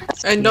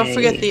lights. And don't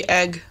forget Yay. the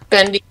egg.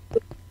 Bendy.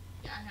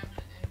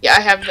 Yeah, I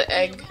have the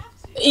egg.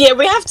 Yeah,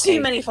 we have too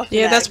many fucking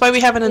Yeah, that's eggs. why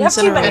we have an We have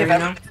too many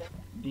incinerator. of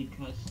You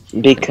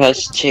know.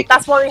 Because chicken.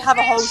 That's why we have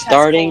a whole chest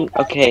Starting-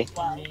 full of okay. eggs as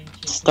well.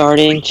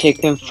 Starting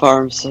chicken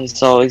farms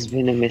has always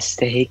been a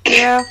mistake.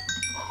 Yeah.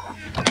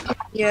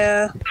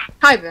 Yeah.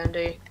 Hi,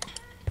 Bendy.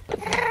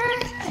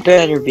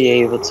 better be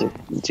able to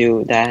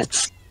do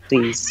that.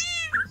 Please.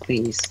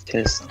 Please,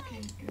 just...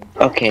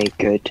 Okay,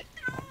 good.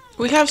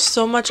 We have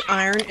so much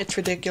iron, it's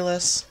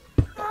ridiculous.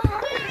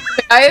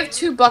 I have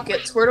 2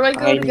 buckets. Where do I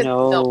go I to get the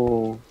milk?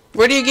 know.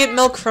 Where do you get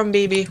milk from,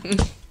 baby?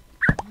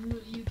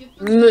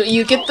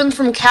 You get them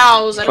from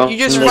cows. I don't. From You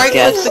just the right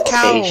gas click the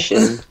cow.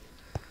 station.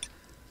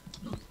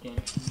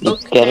 You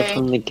Okay. get it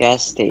from the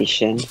gas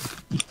station.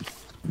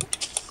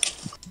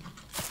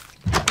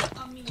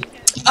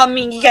 I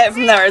mean, you get it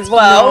from there as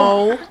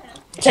well. No.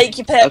 Take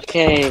your pick.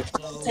 Okay,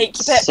 Take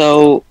your pick.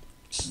 so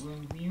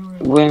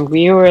when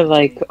we were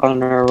like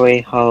on our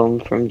way home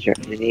from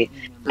Germany,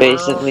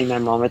 basically my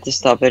mom had to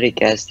stop at a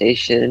gas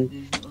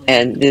station,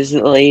 and this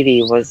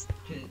lady was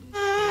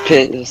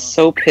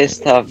so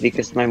pissed off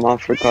because my mom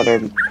forgot her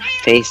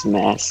face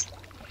mask.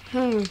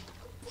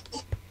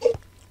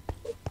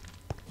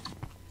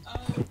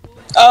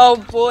 Oh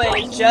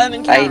boy,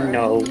 German I cow.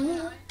 know.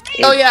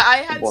 Oh It yeah, I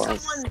had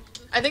was. someone.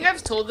 I think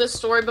I've told this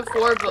story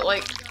before, but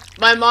like,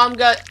 my mom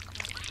got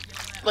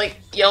like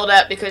yelled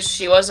at because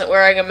she wasn't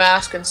wearing a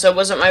mask, and so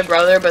wasn't my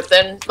brother. But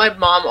then my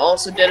mom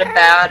also did a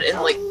bad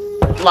and like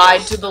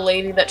lied to the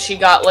lady that she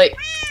got like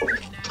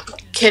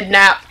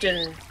kidnapped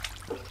and.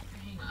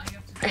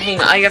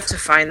 Hang on, I have to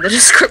find the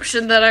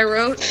description that I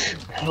wrote.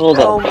 Hold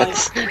Oh on, my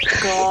what's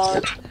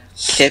god.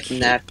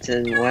 kidnapped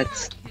and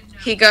what?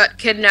 He got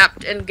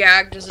kidnapped and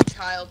gagged as a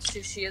child, so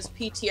she has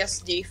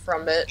PTSD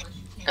from it,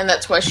 and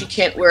that's why she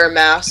can't wear a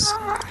mask.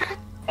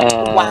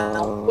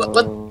 Wow. What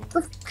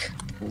the fuck?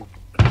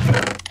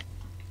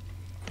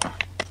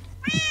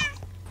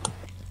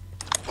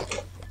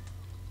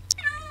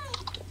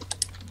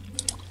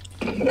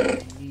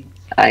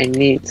 I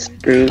need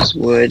spruce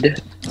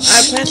wood.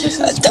 I planted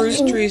some spruce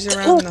trees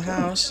around the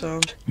house, so...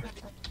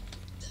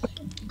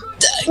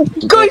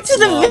 Go to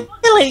the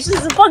village,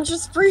 there's a bunch of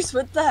spruce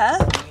wood there.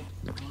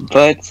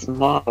 But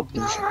mobs.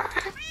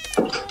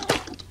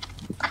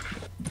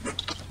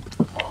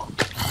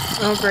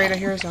 Oh great, I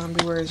hear a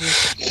zombie. Where is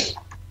he?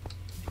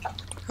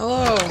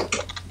 Hello.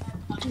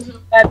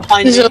 They're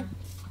tiny. He's over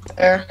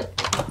there.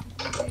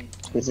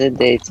 Is it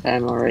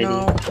daytime already?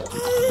 No.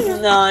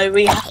 No,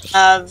 we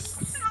have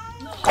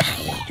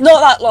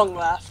not that long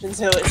left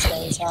until it's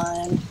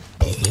daytime.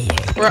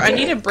 Bro, I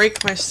need to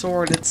break my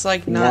sword. It's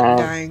like not No.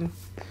 dying.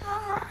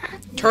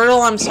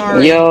 Turtle, I'm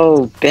sorry.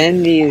 Yo,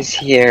 Bendy is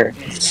here.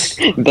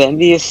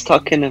 Bendy is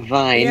stuck in a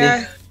vine.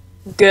 Yeah.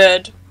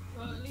 Good.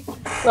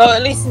 Well,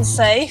 at least it's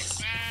safe.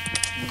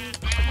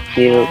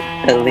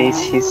 At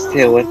least he's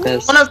still with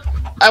us.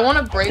 I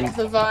wanna break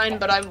the vine,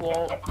 but I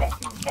won't.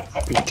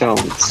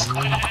 Don't.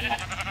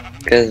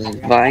 Because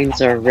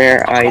vines are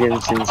rare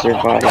items in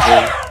survival.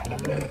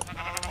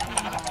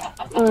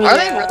 Are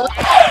they really?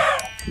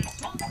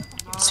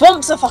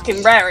 Swamps are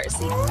fucking rare, it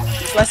seems.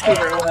 Let's be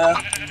real here.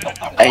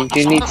 And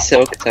you need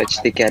silk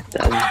touch to get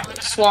them.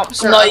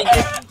 Swamps are. No,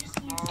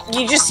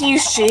 you just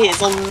use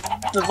shears on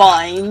the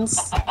vines.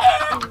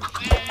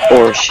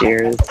 Or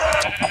shears.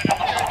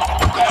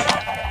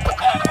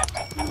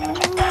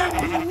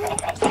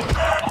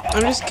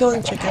 I'm just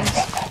killing chickens.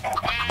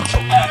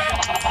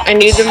 I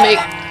need to make.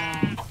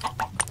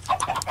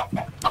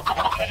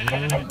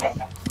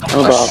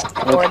 Hold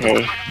up.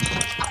 Okay.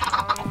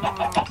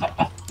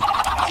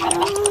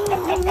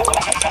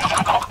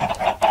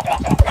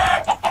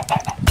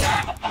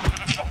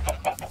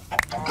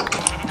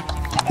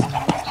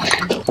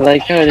 I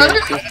like how Are there's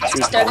there just two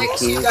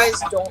aesthetics you donkeys.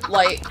 guys don't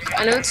like?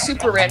 I know it's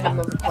super random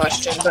of a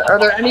question, but are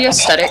there any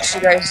aesthetics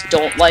you guys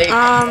don't like?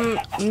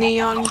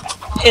 Neon.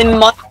 In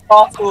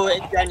Minecraft or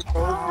in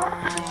general.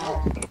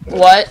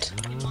 What?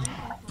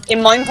 In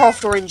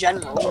Minecraft or in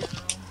general.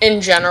 In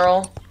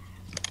general?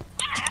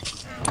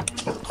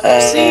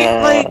 See,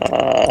 like,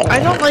 I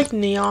don't like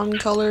neon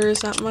colors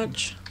that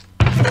much.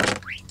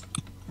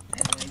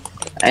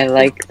 I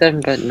like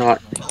them, but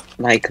not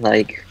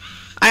like.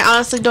 I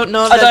honestly don't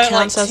know if I that don't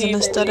counts like as an too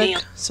many aesthetic,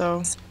 neon.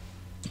 so...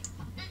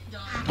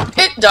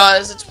 It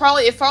does. It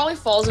probably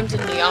falls into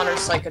neon or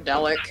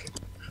psychedelic.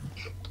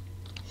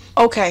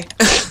 Okay.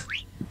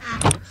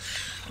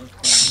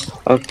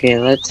 Okay,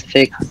 let's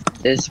fix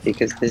this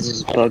because this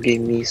is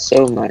bugging me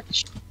so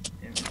much.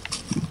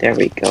 There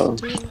we go.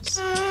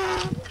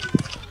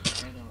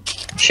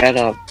 Shut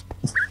up.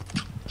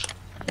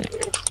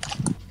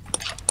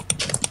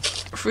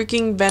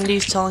 Freaking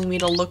Bendy's telling me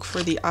to look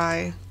for the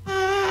eye.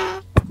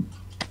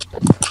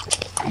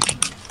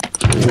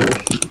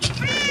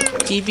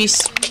 DB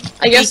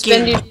I guess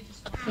speaking.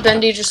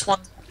 Bendy just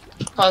wants.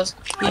 Pause.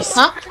 He's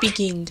Huh?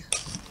 speaking.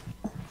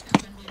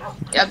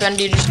 Yeah,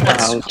 Bendy just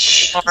wants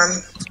Ouch. to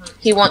harm.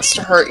 He wants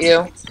to hurt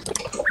you.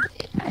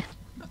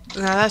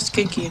 Nah, that's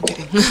kinky, I'm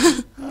kidding.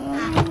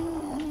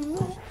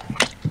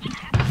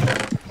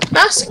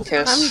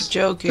 Masochist. I'm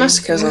joking.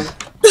 Masochism.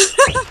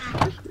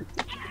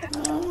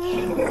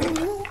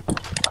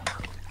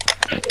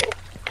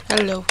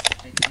 Hello.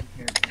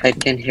 I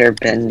can hear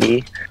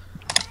Bendy.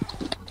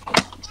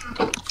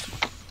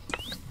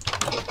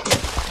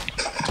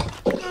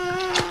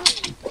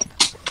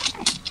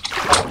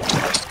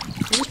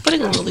 I'm just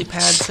putting lily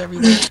pads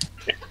everywhere.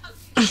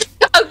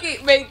 Okay,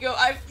 Mako,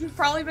 I've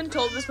probably been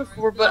told this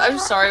before, but I'm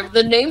sorry.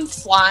 The name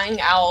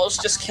Flying Owls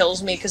just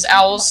kills me because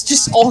owls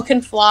just all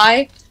can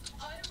fly.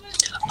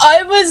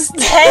 I was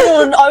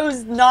 10 or I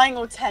was 9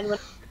 or 10 when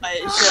I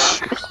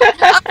sure.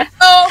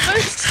 Oh, but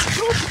it's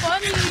so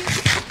funny.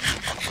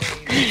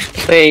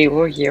 Wait,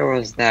 what year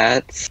was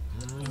that?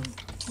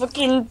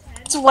 Fucking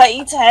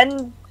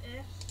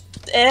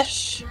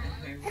 2010-ish.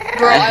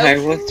 Bro, I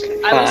was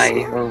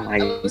 5. Oh my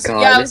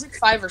god. Yeah, I was like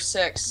 5 or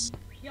 6.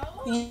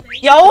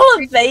 Y'all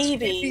are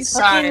babies.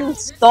 Fucking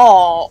Signs.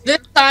 stop. This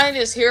sign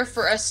is here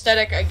for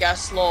aesthetic, I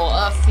guess, lol.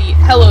 Feet.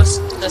 Hello,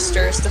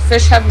 sisters. The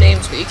fish have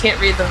names, but you can't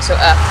read them, so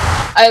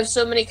I have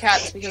so many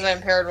cats because I'm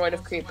paranoid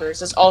of creepers.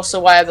 That's also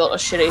why I built a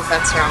shitty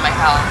fence around my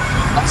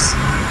house.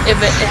 If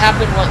it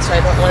happened once, so I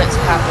don't want it to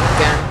happen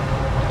again.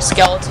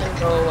 Skeleton,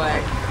 go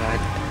away.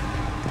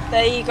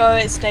 There you go,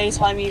 it's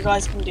daytime, you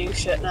guys can do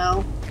shit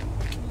now.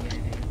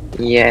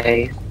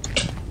 Yay.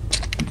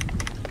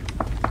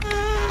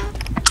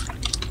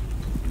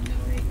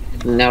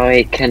 Now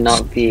I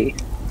cannot be.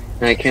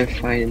 I can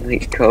finally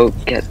go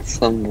get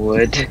some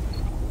wood. You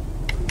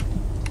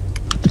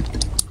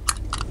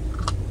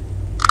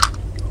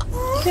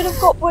could have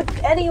got wood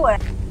anyway.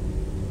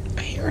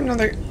 I hear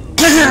another.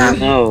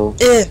 No.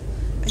 I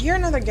hear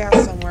another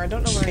gas somewhere. I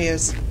don't know where he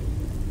is.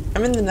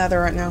 I'm in the nether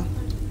right now.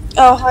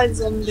 Oh, hi,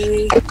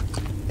 zombie.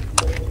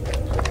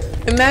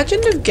 Imagine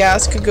if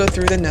gas could go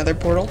through the nether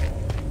portal.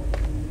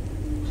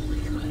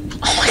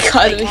 Oh my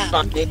god, that'd be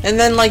funny. And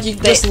then, like, you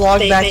just log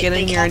back in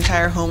and your can.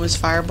 entire home is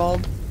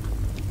fireballed.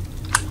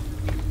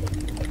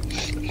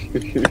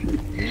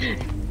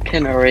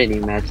 Can already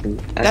imagine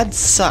that. That'd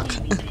suck.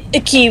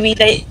 Kiwi,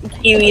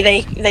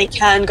 they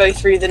can go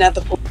through the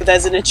nether portal.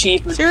 There's an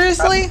achievement.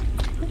 Seriously?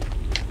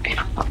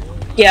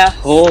 Yeah.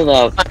 Hold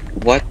up.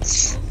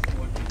 What's...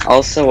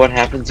 Also, what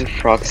happened to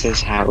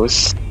Frox's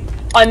house?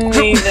 I'm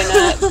moving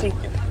it.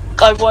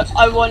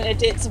 I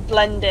wanted it to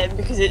blend in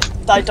because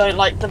I don't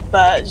like the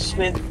birch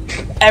with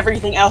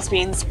everything else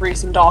being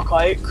spruce and dark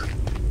oak.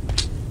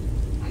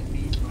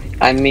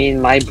 I mean,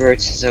 my birch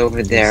is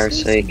over there,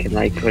 so you can,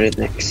 like, put it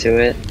next to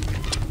it.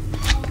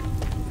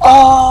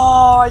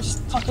 Oh, I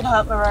just fucking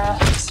hurt my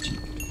wrist.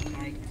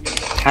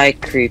 Hi,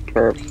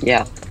 creeper.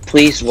 Yeah,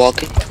 please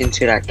walk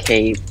into that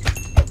cave.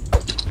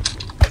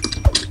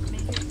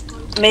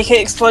 Make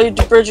it explode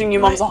the bridge in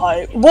your mum's a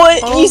hoe.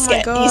 What? Oh He's my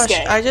scared. He's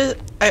gosh. scared.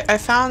 I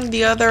found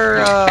the other,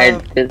 I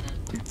did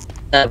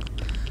that.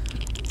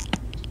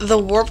 the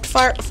warped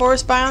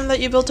forest biome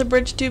that you built a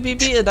bridge to,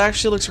 BB. It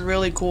actually looks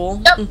really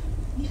cool. Yep.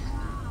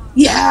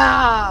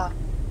 Yeah!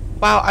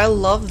 Wow, I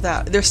love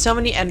that. There's so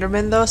many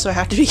endermen though, so I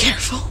have to be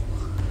careful.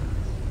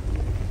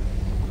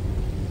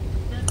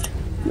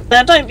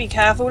 Now don't be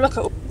careful, look at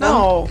all them.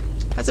 No,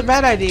 that's a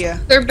bad idea.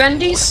 They're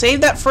bendies.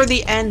 Save that for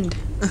the end.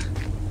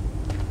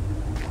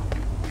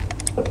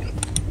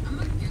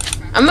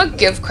 I'm gonna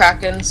give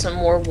Kraken some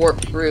more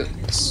warped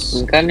roots.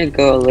 I'm gonna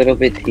go a little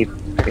bit deeper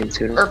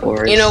into the Or,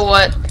 forest. you know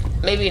what?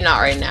 Maybe not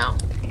right now.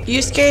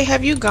 Yusuke,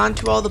 have you gone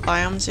to all the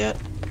biomes yet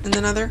in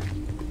the nether?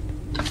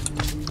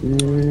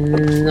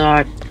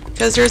 Not.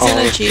 Because there's an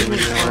Oh,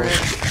 achievement no. for it.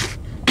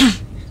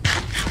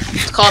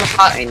 It's called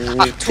Hot, I need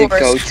hot to go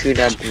Tourist. to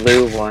that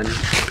blue one.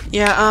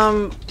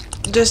 Yeah,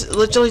 just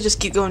literally just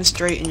keep going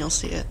straight and you'll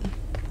see it.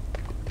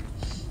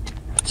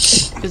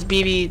 Because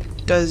BB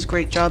does a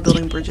great job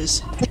building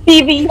bridges.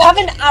 Phoebe, you have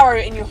an arrow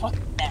in your fucking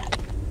neck.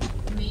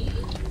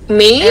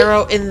 Me?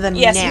 Arrow in the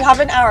Yes, neck. you have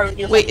an arrow in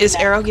your Wait, fucking is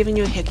neck. Arrow giving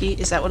you a hickey?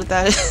 Is that what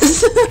that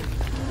is?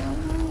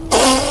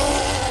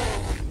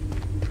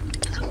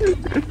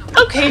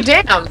 Okay,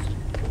 damn.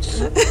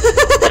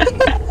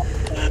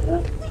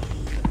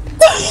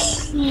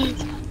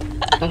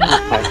 Oh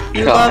my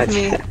You god. love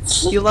me.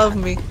 You love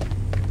me.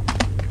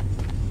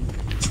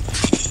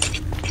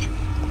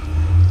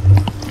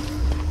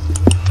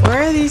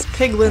 Where are these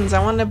piglins?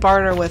 I want to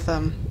barter with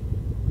them.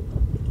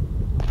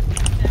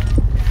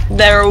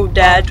 They're all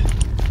dead.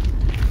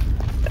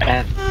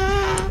 Uh,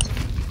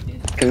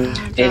 God.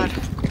 Okay.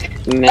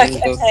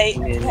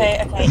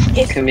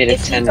 Committed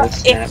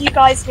tennis snap. If you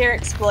guys hear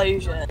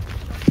explosion,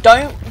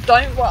 don't.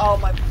 Oh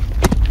my.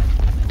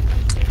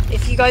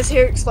 If you guys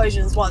hear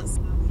explosions once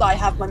I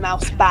have my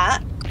mouse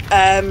back,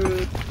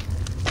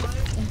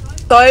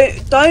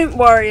 don't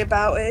worry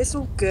about it. It's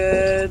all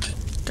good.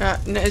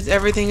 God, no,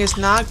 everything is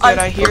not good.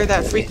 I hear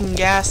that freaking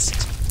gas.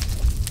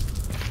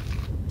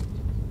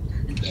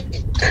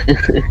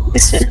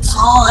 It's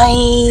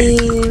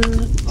fine.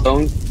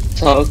 Don't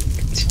talk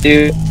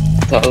to.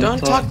 Don't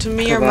talk to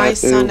me or my about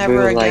son Ubu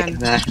ever like again.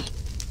 that.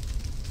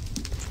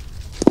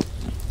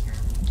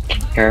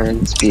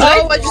 Karen speak.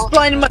 Oh, I just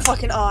blinded my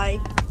fucking eye.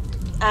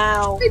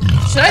 Ow.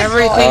 Should I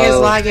Everything is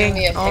Oh. lagging.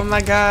 Give me a Oh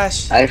my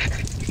gosh.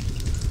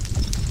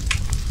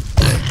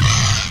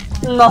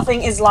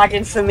 Nothing is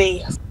lagging for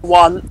me.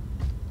 One.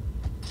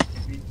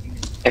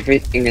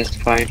 Everything is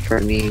fine for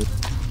me.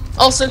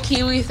 Also,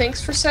 Kiwi,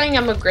 thanks for saying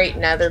I'm a great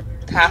nether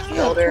path Yeah, of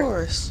builder.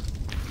 course.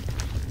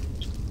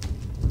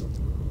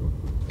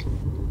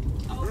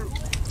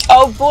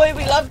 Oh boy,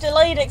 we love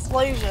delayed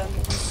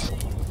explosions.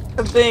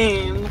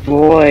 Boom.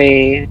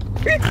 Boy.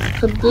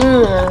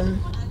 Kaboom.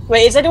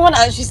 Wait, is anyone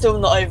actually still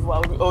in the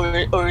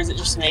overworld, or is it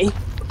just me?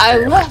 I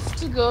left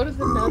to go to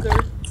the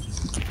nether.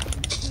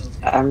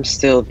 I'm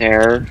still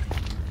there.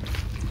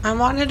 I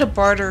wanted to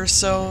barter,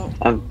 so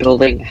I'm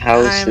building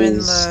houses. I'm in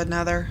the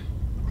nether.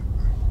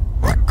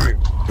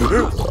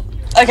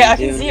 Okay, I can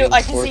doing see you.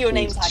 I can see your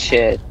name important tag.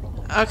 shit.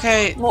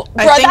 Okay, Well,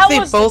 I bruh, think that they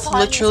was the both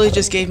tiniest literally thing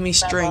just gave me ever.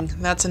 string.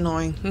 That's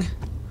annoying.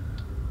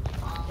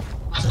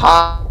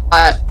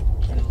 Hot.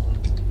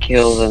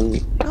 Kill them.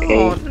 Okay,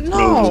 No, maybe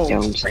no.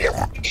 don't.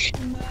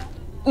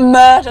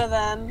 Murder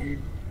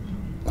them.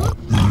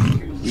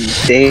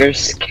 They're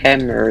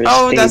scammers.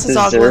 Oh, they that's a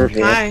Zoglin. deserve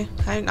it. Hi.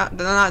 Hi, not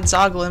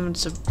Zoglin,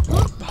 it's a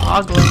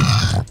Hoglin.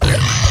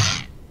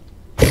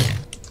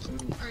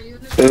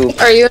 Ooh,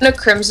 Are you in a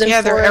crimson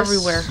Yeah, they're forest?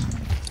 everywhere.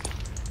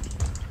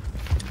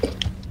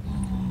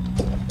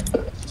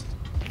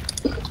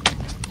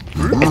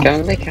 I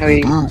don't like how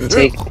you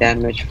take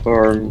damage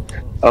from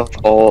a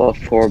fall of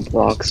 4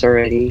 blocks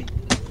already.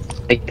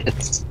 Like,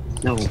 that's...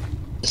 No.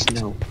 Just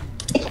no.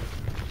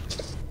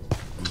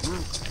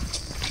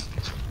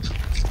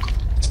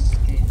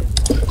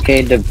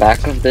 Okay, the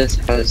back of this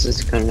house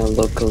is gonna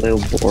look a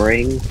little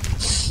boring.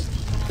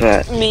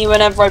 But Me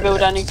whenever I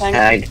build anything.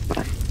 I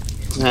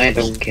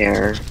don't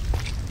care.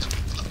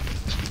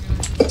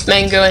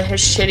 Mango and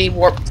his shitty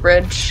warp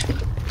bridge.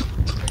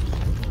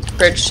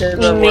 Bridge to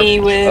the Me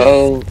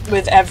warp.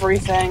 with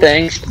everything.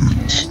 Thanks,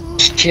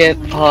 shit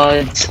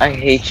pods. I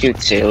hate you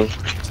too.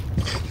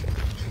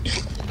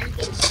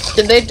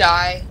 Did they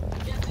die?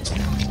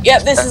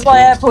 Yep, this is why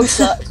AirPods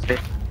suck.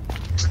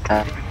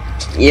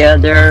 Yeah,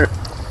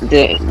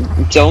 they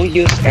don't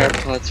use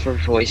AirPods for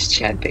voice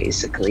chat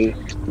basically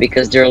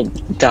because they'll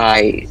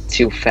die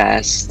too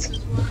fast.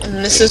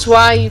 And this is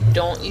why you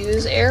don't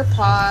use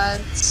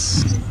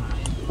AirPods.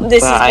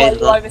 This But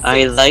is why you either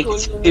I sit like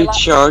scrolling on to your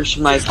laptop. charge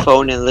my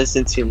phone and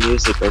listen to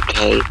music.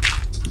 Okay.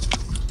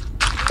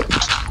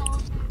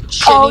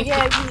 Oh Shitty.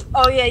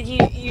 yeah,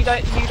 you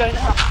don't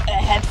have a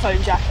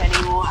headphone jack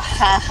anymore.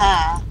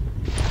 Haha.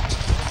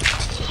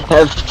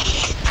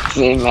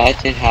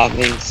 Imagine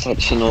having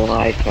such an old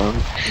iPhone.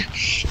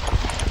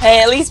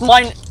 Hey, at least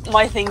my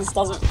things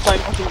don't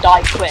fucking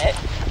die quick.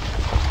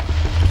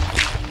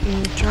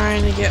 I'm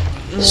trying to get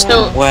more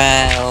So-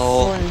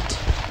 Well, flint.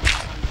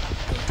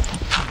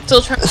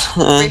 Still trying to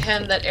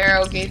comprehend that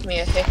Arrow gave me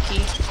a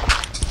hickey.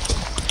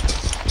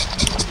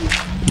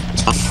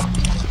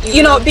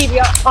 You know what, BB,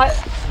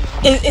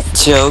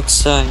 it's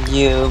joke's on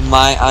you.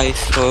 My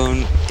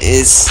iPhone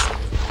is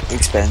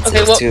expensive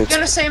Okay, what were to you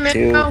gonna say,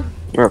 Mango?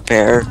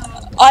 repair.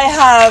 I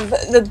have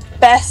the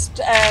best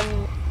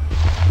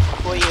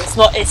for you.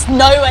 It's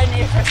nowhere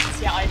near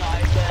Christmas yet, I know,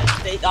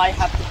 but I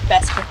have the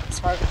best Christmas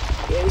present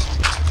for you.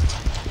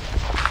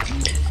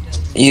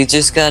 You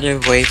just gotta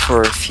wait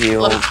for a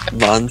few And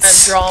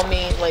months. draw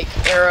me like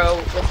Arrow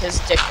with his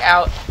dick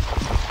out.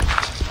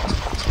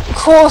 Of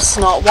course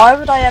not. Why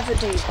would I ever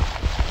do that?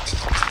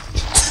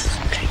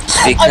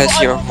 Because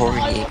you're I horny.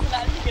 wasn't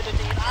actually gonna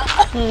do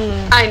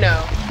that. I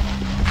know.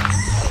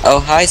 Oh,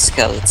 hi,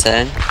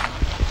 skeleton.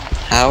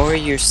 How are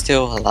you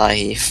still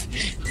alive?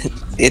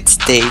 It's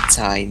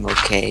daytime,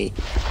 okay?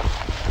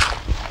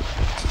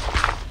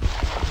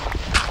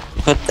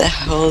 What the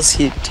hell is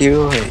he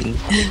doing?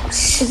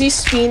 Is he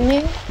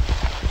spinning?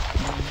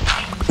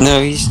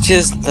 No, he's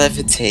just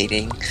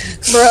levitating.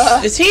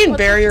 Bruh. Is he in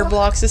barrier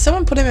blocks? Did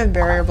someone put him in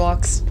barrier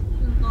blocks?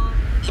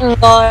 No,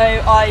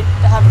 I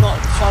have not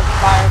tried to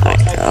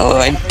fire. Oh,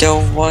 I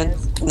don't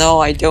want. No,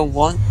 I don't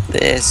want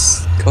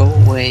this. Go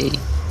away.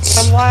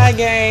 I'm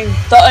lagging.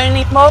 The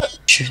only mod.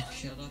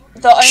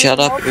 Shut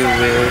up, mod Uwu.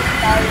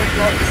 barrier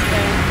blocks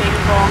in Bing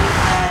Bong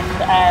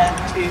and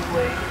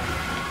Uwu.